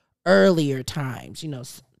 earlier times,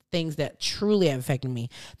 things that truly have affected me.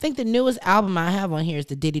 I think the newest album I have on here is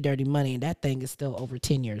the Diddy Dirty Money, and that thing is still over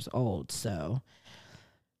 10 years old. So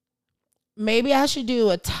maybe I should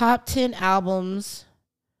do a top 10 albums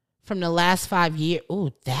from the last 5 years.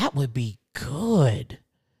 Ooh, that would be good.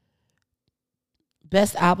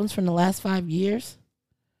 Best albums from the last 5 years.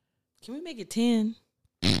 Can we make it 10?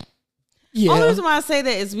 Yeah. Only reason why I say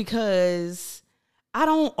that is because I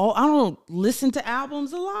don't listen to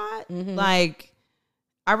albums a lot. Mm-hmm.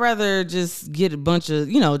 I'd rather just get a bunch of,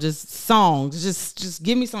 just songs. Just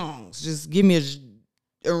give me songs. Just give me an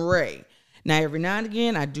array. Now, every now and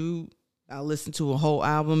again, I'll listen to a whole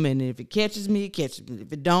album, and if it catches me, it catches me.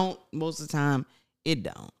 If it don't, most of the time, it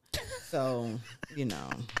don't. So,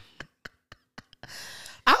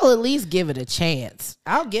 I'll at least give it a chance.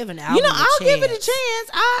 I'll give an album I'll give it a chance.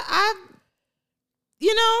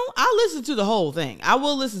 I'll listen to the whole thing. I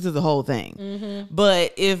will listen to the whole thing. Mm-hmm.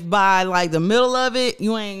 But if by the middle of it,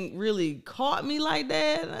 you ain't really caught me like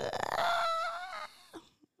that,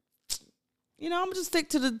 I'm going to just stick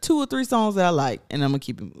to the 2 or 3 songs that I like, and I'm going to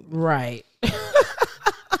keep it moving. Right.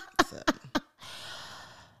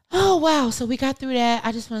 Oh, wow. So we got through that.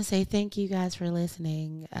 I just want to say thank you guys for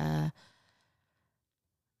listening. I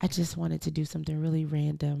just wanted to do something really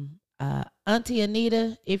random. Auntie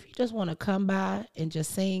Anita, if you just want to come by and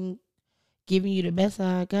just sing Giving You the Best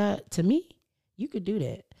I Got, to me, you could do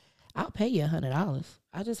that. I'll pay you $100.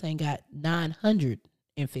 I just ain't got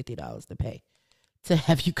 $950 to pay. to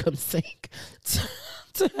have you come sing.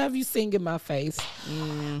 To have you sing in my face.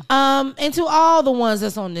 And to all the ones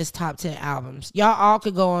that's on this top 10 albums, y'all all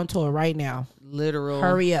could go on tour right now. Literal.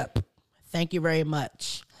 Hurry up. Thank you very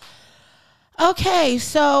much. Okay,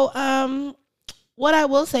 so what I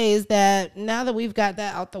will say is that now that we've got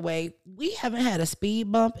that out the way, we haven't had a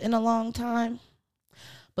speed bump in a long time.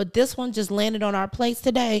 But this one just landed on our plates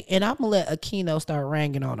today, and I'm going to let Aquino start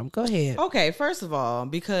ringing on them. Go ahead. Okay, first of all,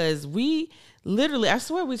 because we literally, I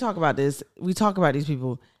swear we talk about this. We talk about these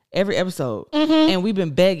people every episode. And we've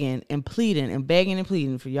been begging and pleading and begging and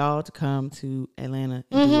pleading for y'all to come to Atlanta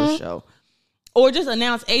and do a show. Or just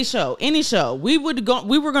announce a show, any show. We were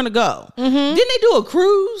going to go. Didn't they do a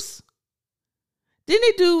cruise? Didn't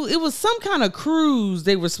they do, it was some kind of cruise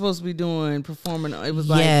they were supposed to be doing, performing. It was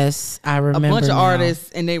like, yes, I remember a bunch of now.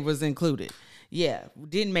 artists, and they was included. Yeah,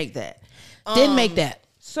 didn't make that. Didn't make that.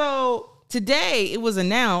 So today it was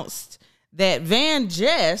announced that Van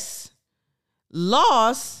Jess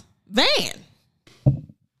lost Van.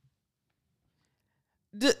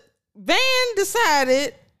 Van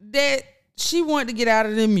decided that she wanted to get out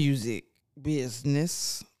of the music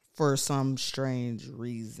business for some strange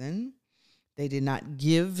reason. They did not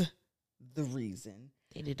give the reason.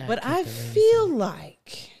 They did not. But I feel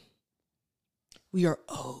like we are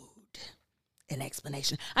owed an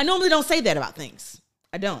explanation. I normally don't say that about things.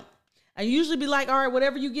 I don't. I usually be like, all right,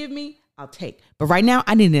 whatever you give me, I'll take. But right now,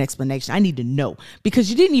 I need an explanation. I need to know.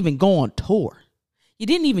 Because you didn't even go on tour. You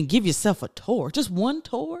didn't even give yourself a tour. Just one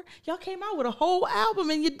tour. Y'all came out with a whole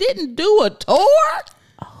album and you didn't do a tour?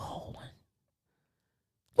 Oh.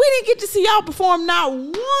 We didn't get to see y'all perform not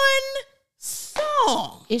one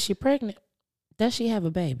song. Is she pregnant? Does she have a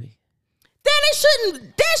baby? Then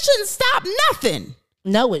that shouldn't stop nothing.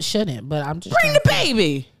 No, it shouldn't. But I'm just bring the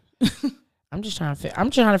baby. I'm trying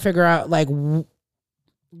to figure out like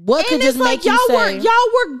what could just make you say y'all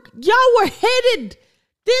were headed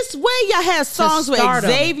this way. Y'all had songs with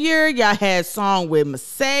Xavier. Y'all had song with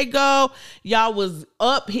Masego. Y'all was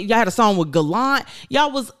up. Y'all had a song with Gallant.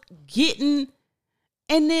 Y'all was getting,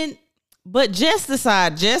 and then. But Jess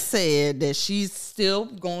said that she's still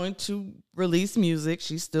going to release music.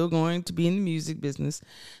 She's still going to be in the music business.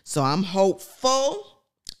 So I'm hopeful.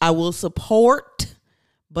 I will support.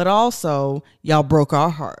 But also, y'all broke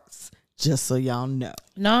our hearts. Just so y'all know.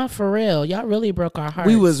 Nah, for real. Y'all really broke our hearts.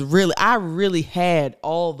 I really had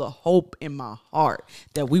all the hope in my heart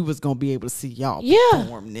that we was going to be able to see y'all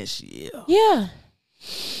perform this year. Yeah.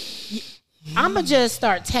 I'm going to just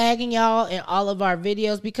start tagging y'all in all of our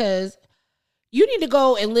videos because you need to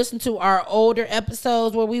go and listen to our older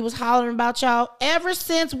episodes where we was hollering about y'all ever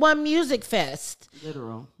since One Music Fest.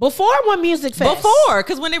 Literal. Before One Music Fest. Before,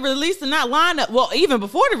 because when they released the lineup, well, even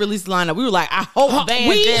before they released the lineup, we were like, I hope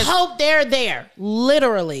hope they're there.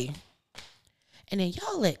 Literally. And then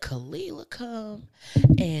y'all let Kalila come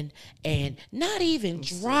and not even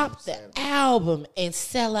drop the album and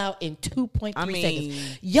sell out in 2.3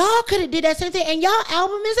 seconds. Y'all could have did that same thing, and y'all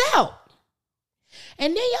album is out.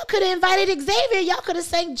 And then y'all could have invited Xavier. Y'all could have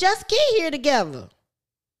sang Just Get Here together.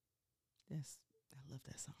 Yes, I love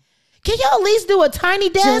that song. Can y'all at least do a Tiny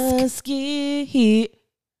Desk? Just Get Here.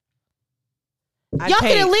 Y'all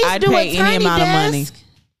could at least do a Tiny amount Desk.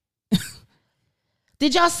 Of money.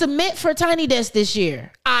 Did y'all submit for Tiny Desk this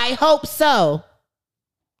year? I hope so.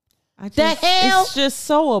 The hell? It's just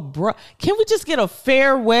so abrupt. Can we just get a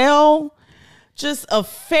farewell? Just a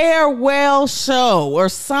farewell show or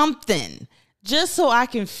something. Just so I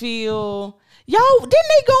can feel, y'all, didn't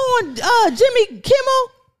they go on Jimmy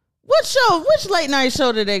Kimmel? What show? Which late night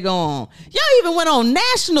show did they go on? Y'all even went on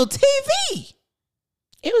national TV.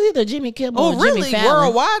 It was either Jimmy Kimmel or really? Jimmy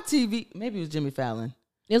Fallon. Worldwide TV. Maybe it was Jimmy Fallon.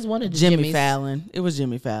 It was one of the Jimmy Fallon. It was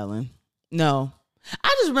Jimmy Fallon. No. I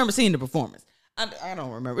just remember seeing the performance. I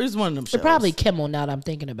don't remember. It was one of them shows. It probably Kimmel now that I'm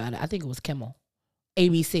thinking about it. I think it was Kimmel.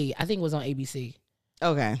 ABC. I think it was on ABC.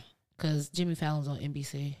 Okay. Because Jimmy Fallon's on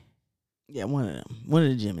NBC. Yeah, one of them. One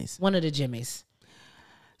of the Jimmys. One of the Jimmys.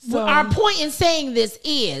 So, our point in saying this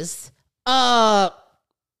is, that's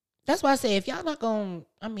why I say if y'all not going,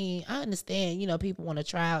 I understand, people want to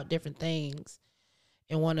try out different things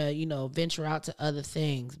and want to, venture out to other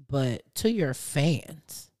things. But to your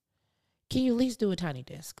fans, can you at least do a Tiny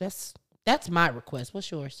Desk? That's my request. What's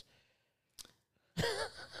yours?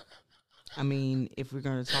 if we're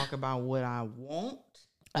going to talk about what I want.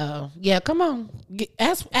 Yeah, come on.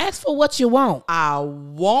 Ask for what you want. I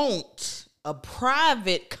want a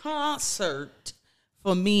private concert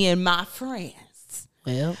for me and my friends.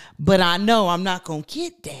 Well, but I know I'm not going to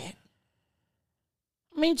get that.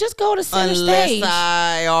 Just go to center unless stage.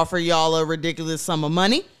 I offer y'all a ridiculous sum of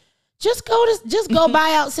money. Just go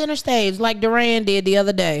buy out center stage like Duran did the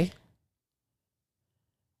other day.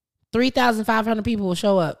 3,500 people will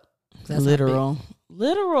show up. That's Literal.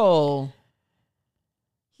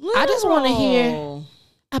 I just want to hear.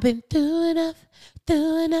 I've been through enough,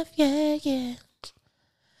 yeah, yeah.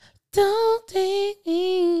 Don't take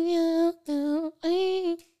me out.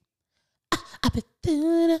 I've been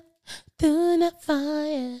through enough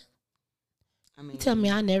fire. I mean, You tell me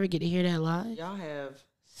I never get to hear that live. Y'all have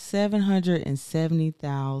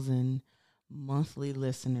 770,000 monthly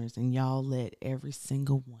listeners, and y'all let every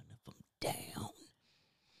single one of them down.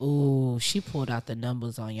 Ooh, she pulled out the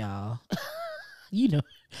numbers on y'all. You know,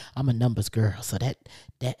 I'm a numbers girl, so that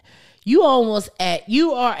you are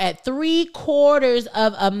at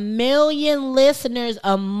 750,000 listeners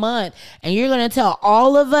a month, and you're gonna tell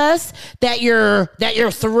all of us that you're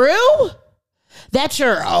through, that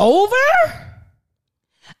you're over.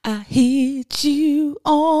 I hit you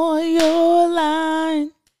on your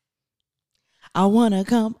line. I wanna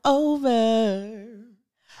come over.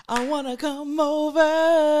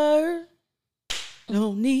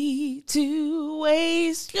 No need to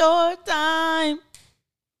waste your time.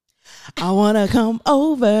 I wanna come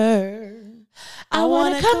over. I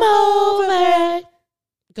wanna come over.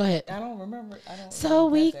 Go ahead. I don't remember. So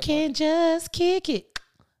we can just kick it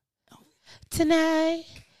tonight.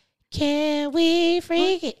 Can we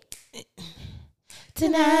freak it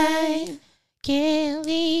tonight? Can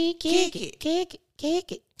we kick it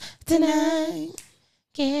tonight?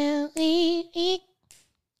 Can we?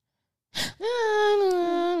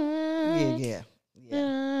 Yeah.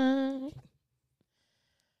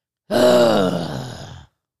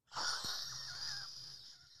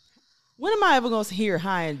 When am I ever gonna hear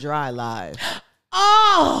High and Dry live?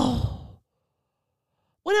 Oh,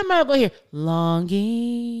 when am I going to hear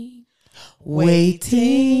longing,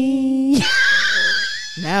 waiting?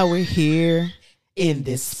 Now we're here In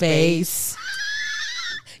this space.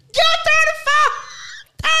 Get 34,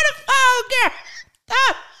 girl.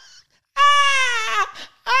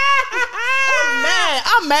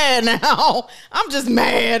 I'm mad now. I'm just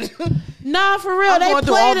mad. Nah, for real. I'm They going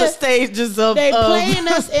through all the stages of. They playing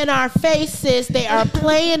us in our faces. They are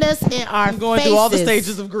playing us in our faces. I'm going through all the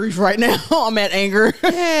stages of grief right now. I'm at anger.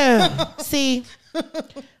 Yeah. See,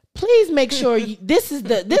 please make sure this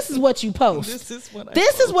is what you post.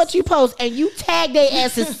 This is what you post, and you tag their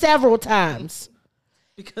asses several times.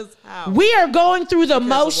 Because how? We are going through the Because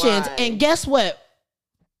motions, why? and guess what?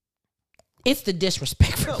 It's the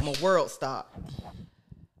disrespect. My world stop.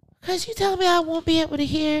 Because you tell me I won't be able to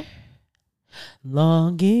hear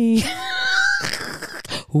longing,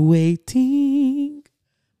 waiting.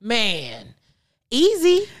 Man,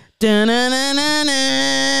 easy. Dun-na-na-na-na.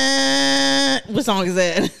 What song is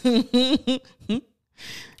that?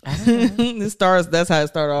 This starts. That's how it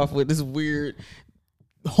started off with this weird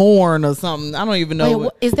horn or something. I don't even know.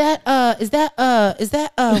 Wait, is that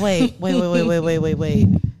wait.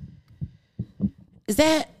 Is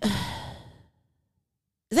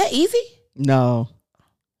that easy? No.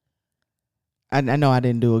 I know I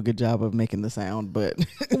didn't do a good job of making the sound, but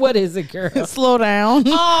What is it, girl? slow down.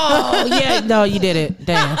 Oh, yeah. No, you did it.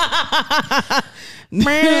 Damn.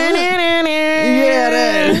 Yeah,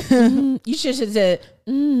 that. You should have said,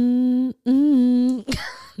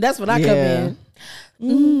 That's when I come in.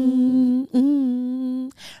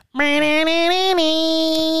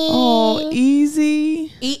 Oh,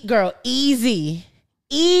 easy. Eat, girl, easy.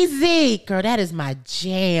 Easy. Girl, that is my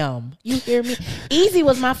jam. You hear me? Easy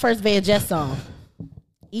was my first Van Jess song.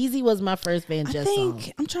 Easy was my first Van Jess song.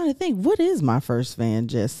 I'm trying to think. What is my first Van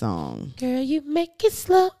Jess song? Girl, you make it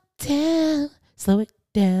slow down. Slow it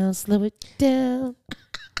down. Slow it down.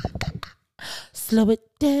 Slow it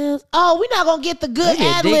down. Oh, we're not going to get the good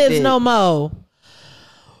ad-libs no more.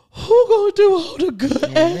 Who gonna do all the good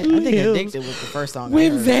ad-libs? I think Addicted was the first song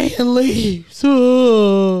when I heard. Van leaves.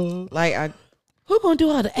 Oh. Like, Who gonna do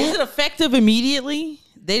all the is ad? it effective immediately?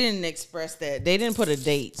 They didn't express that. They didn't put a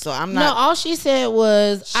date, so I'm No, not. all she said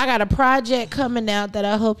was, I got a project coming out that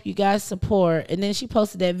I hope you guys support. And then she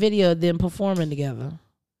posted that video of them performing together.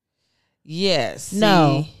 Yes.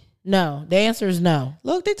 No. See? No. The answer is no.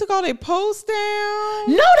 Look, they took all their posts down.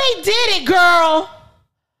 No, they didn't, girl.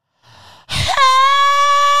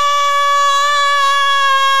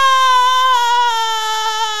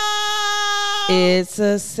 It's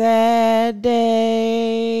a sad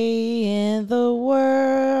day in the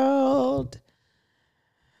world.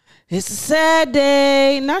 It's a sad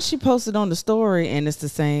day. Now she posted on the story, and it's the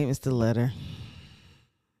same. It's the letter.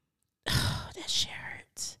 Oh, that shit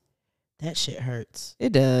hurts. That shit hurts.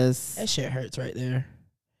 It does. That shit hurts right there.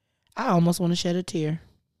 I almost want to shed a tear.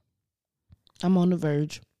 I'm on the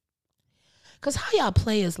verge. Cause how y'all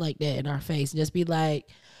play us like that in our face and just be like,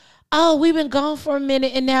 oh, we've been gone for a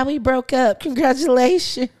minute and now we broke up.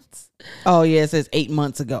 Congratulations. Oh, yeah, it says 8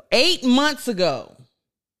 months ago. 8 months ago.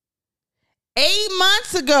 8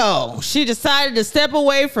 months ago, she decided to step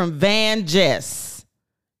away from Van Jess.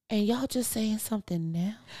 And y'all just saying something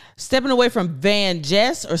now? Stepping away from Van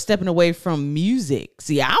Jess or stepping away from music?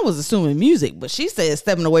 See, I was assuming music, but she said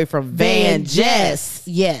stepping away from Van Jess.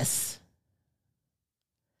 Yes.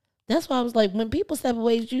 That's why I was like, when people step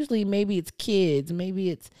away, it's usually maybe it's kids, maybe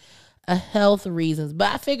it's a health reasons.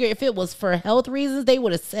 But I figure if it was for health reasons, they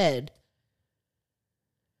would have said.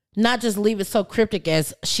 Not just leave it so cryptic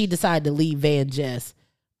as she decided to leave Van Jess.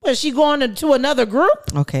 Was she going to another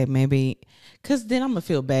group? Okay, maybe. Because then I'm going to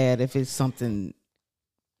feel bad if it's something.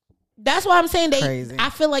 That's why I'm saying crazy. I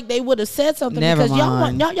feel like they would have said something. Never because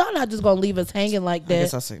mind. y'all not just going to leave us hanging like that. I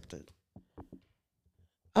guess I said that.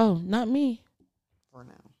 Oh, not me. For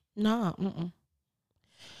now. Nah.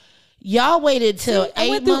 Y'all waited till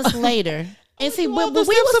 8 months later. And see, but we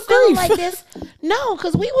was feeling like this. No,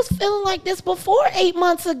 because we was feeling like this before 8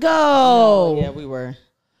 months ago. No, yeah, we were.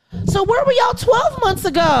 So where were y'all 12 months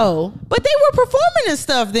ago? But they were performing and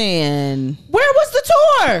stuff then. Where was the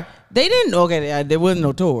tour? They didn't. Okay, there wasn't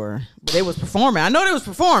no tour. But they was performing. I know they was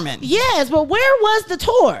performing. Yes, but where was the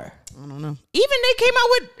tour? I don't know. Even they came out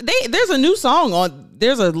with, there's a new song on,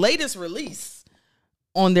 there's a latest release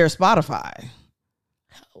on their Spotify.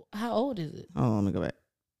 How old is it? Oh, let me go back.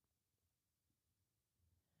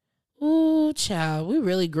 Ooh, child, we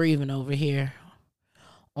really grieving over here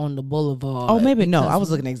on the boulevard. Oh, maybe no. I was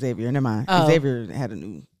looking at Xavier. Never mind. Oh. Xavier had a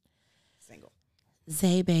new single.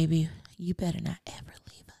 Zay, baby, you better not ever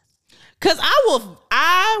leave us. Cause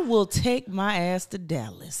I will take my ass to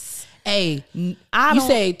Dallas. Hey, you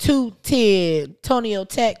say 210. Tonio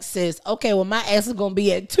Tech says, okay, well, my ass is gonna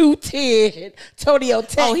be at 210. Tonio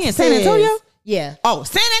Tech. Oh, he in San Antonio? Yeah. Oh,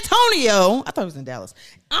 San Antonio. I thought it was in Dallas.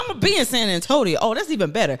 I'm going to be in San Antonio. Oh, that's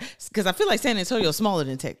even better. Because I feel like San Antonio is smaller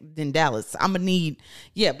than Dallas. I'm going to need,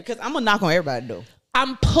 because I'm going to knock on everybody's door.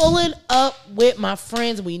 I'm pulling up with my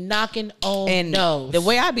friends. We knocking on doors. The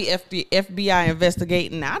way I be FBI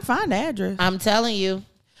investigating, I'd find the address. I'm telling you.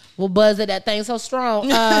 We'll buzz it. That thing so strong.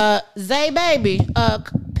 Zay, baby,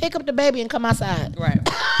 pick up the baby and come outside. Right.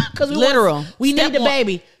 Because we need the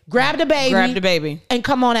baby. Grab the baby. And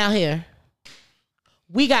come on out here.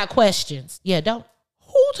 We got questions. Yeah, don't.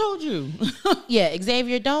 Who told you? Yeah,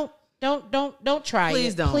 Xavier, don't try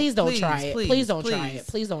Please it. don't. Please don't try it. Please, Please don't please. try it.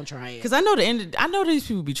 Please don't try it. Because I know these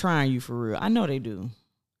people be trying you for real. I know they do.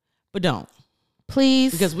 But don't.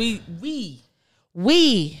 Please. Because we,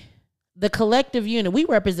 the collective unit, we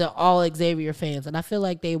represent all Xavier fans, and I feel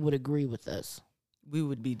like they would agree with us. We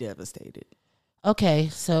would be devastated. Okay,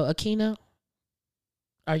 so Akina,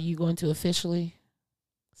 are you going to officially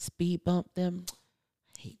speed bump them?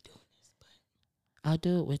 I hate doing this, but I'll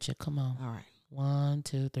do it with you. Come on. All right. 1,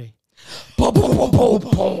 2, 3. Boom, boom, boom, boom,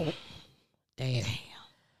 boom. Damn.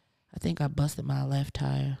 I think I busted my left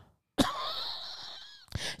tire.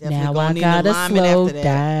 Now I gotta slow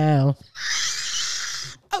down.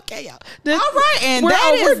 Okay, y'all. All right, and we're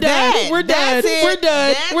we're done. that. We're done. That's We're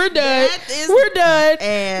done. We're done. We're done.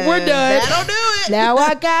 And we're done. That'll do it. Now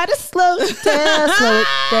I gotta slow it down, slow it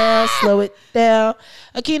down, slow it down.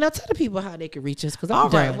 Okay, now tell the people how they can reach us. Because I'm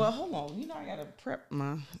done. Right. Well, hold on. You know I gotta prep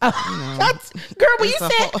my. Girl, when you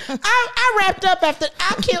said I wrapped up after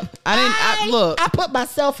I killed. I put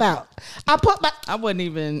myself out. I wasn't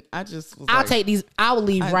even. I just. Was I'll take these. I will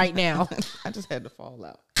leave right now. I just had to fall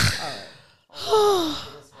out. All right.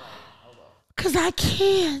 Cause I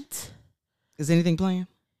can't. Is anything playing?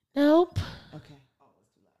 Nope. Okay. Oh,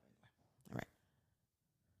 it's too loud. All right.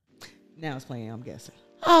 Now it's playing. I'm guessing.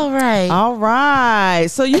 All right.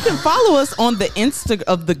 So you can follow us on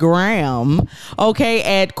the gram.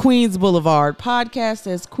 Okay, at Queens Boulevard Podcast.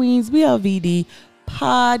 That's Queens BLVD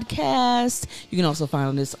Podcast. You can also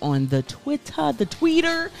find us on the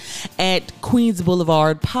Twitter at Queens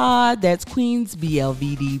Boulevard Pod. That's Queens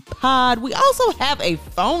BLVD Pod. We also have a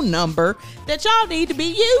phone number that y'all need to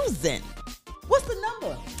be using. What's the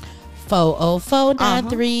number?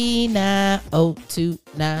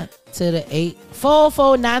 404-939-0299 to the 8.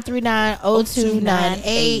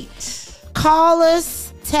 404-939-0298. Call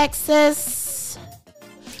us, text us.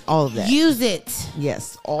 All of that. Use it.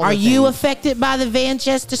 Yes. Are you affected by the Van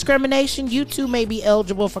Jess discrimination? You too may be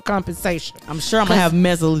eligible for compensation. I'm sure I'm going to have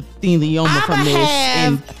mesothelioma from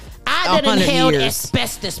this. I done inhaled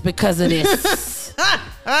asbestos because of this.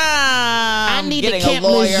 I need a Camp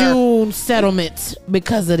Lejeune settlement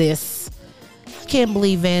because of this. I can't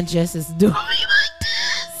believe Van Jess is doing me like this.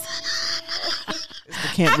 It's the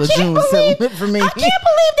Camp Lejeune settlement for me. I can't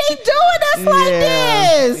believe they doing us like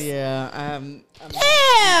this. Yeah. Damn.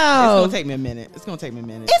 It's gonna take me a minute. It's gonna take me a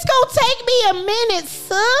minute,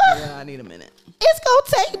 son. Yeah, I need a minute. It's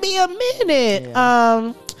gonna take me a minute.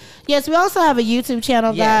 Yeah. Yes, we also have a YouTube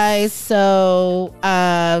channel, guys. So,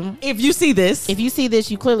 if you see this,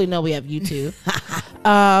 you clearly know we have YouTube.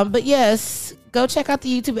 But yes, go check out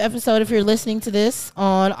the YouTube episode if you're listening to this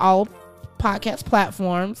on all podcast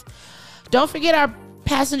platforms. Don't forget our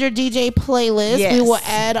passenger DJ playlist. Yes. We will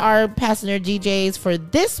add our passenger DJs for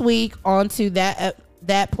this week onto that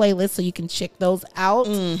playlist, so you can check those out.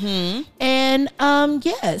 Mm-hmm. And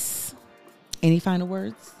yes. Any final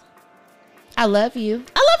words? I love you.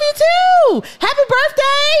 I love you too. Happy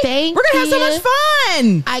birthday. Thank We're going to you. have so much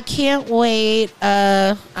fun. I can't wait.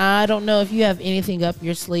 I don't know if you have anything up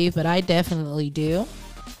your sleeve, but I definitely do.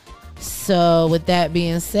 So with that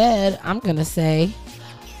being said, I'm going to say,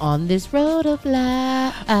 on this road of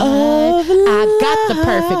life, I got the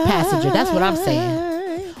perfect passenger. That's what I'm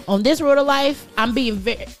saying. On this road of life, I'm being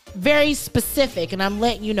very, very specific, and I'm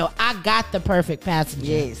letting you know I got the perfect passenger.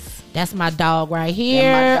 Yes. That's my dog right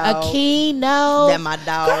here, Aquino. That's my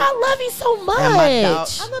dog. Girl, I love you so much. That's my dog.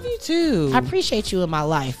 I love you too. I appreciate you in my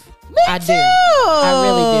life. I too. do. I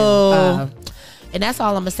really do. And that's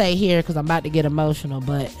all I'm going to say here, because I'm about to get emotional.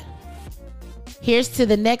 But here's to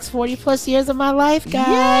the next 40 plus years of my life, guys.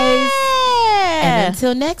 Yeah. And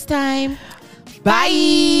until next time, Bye.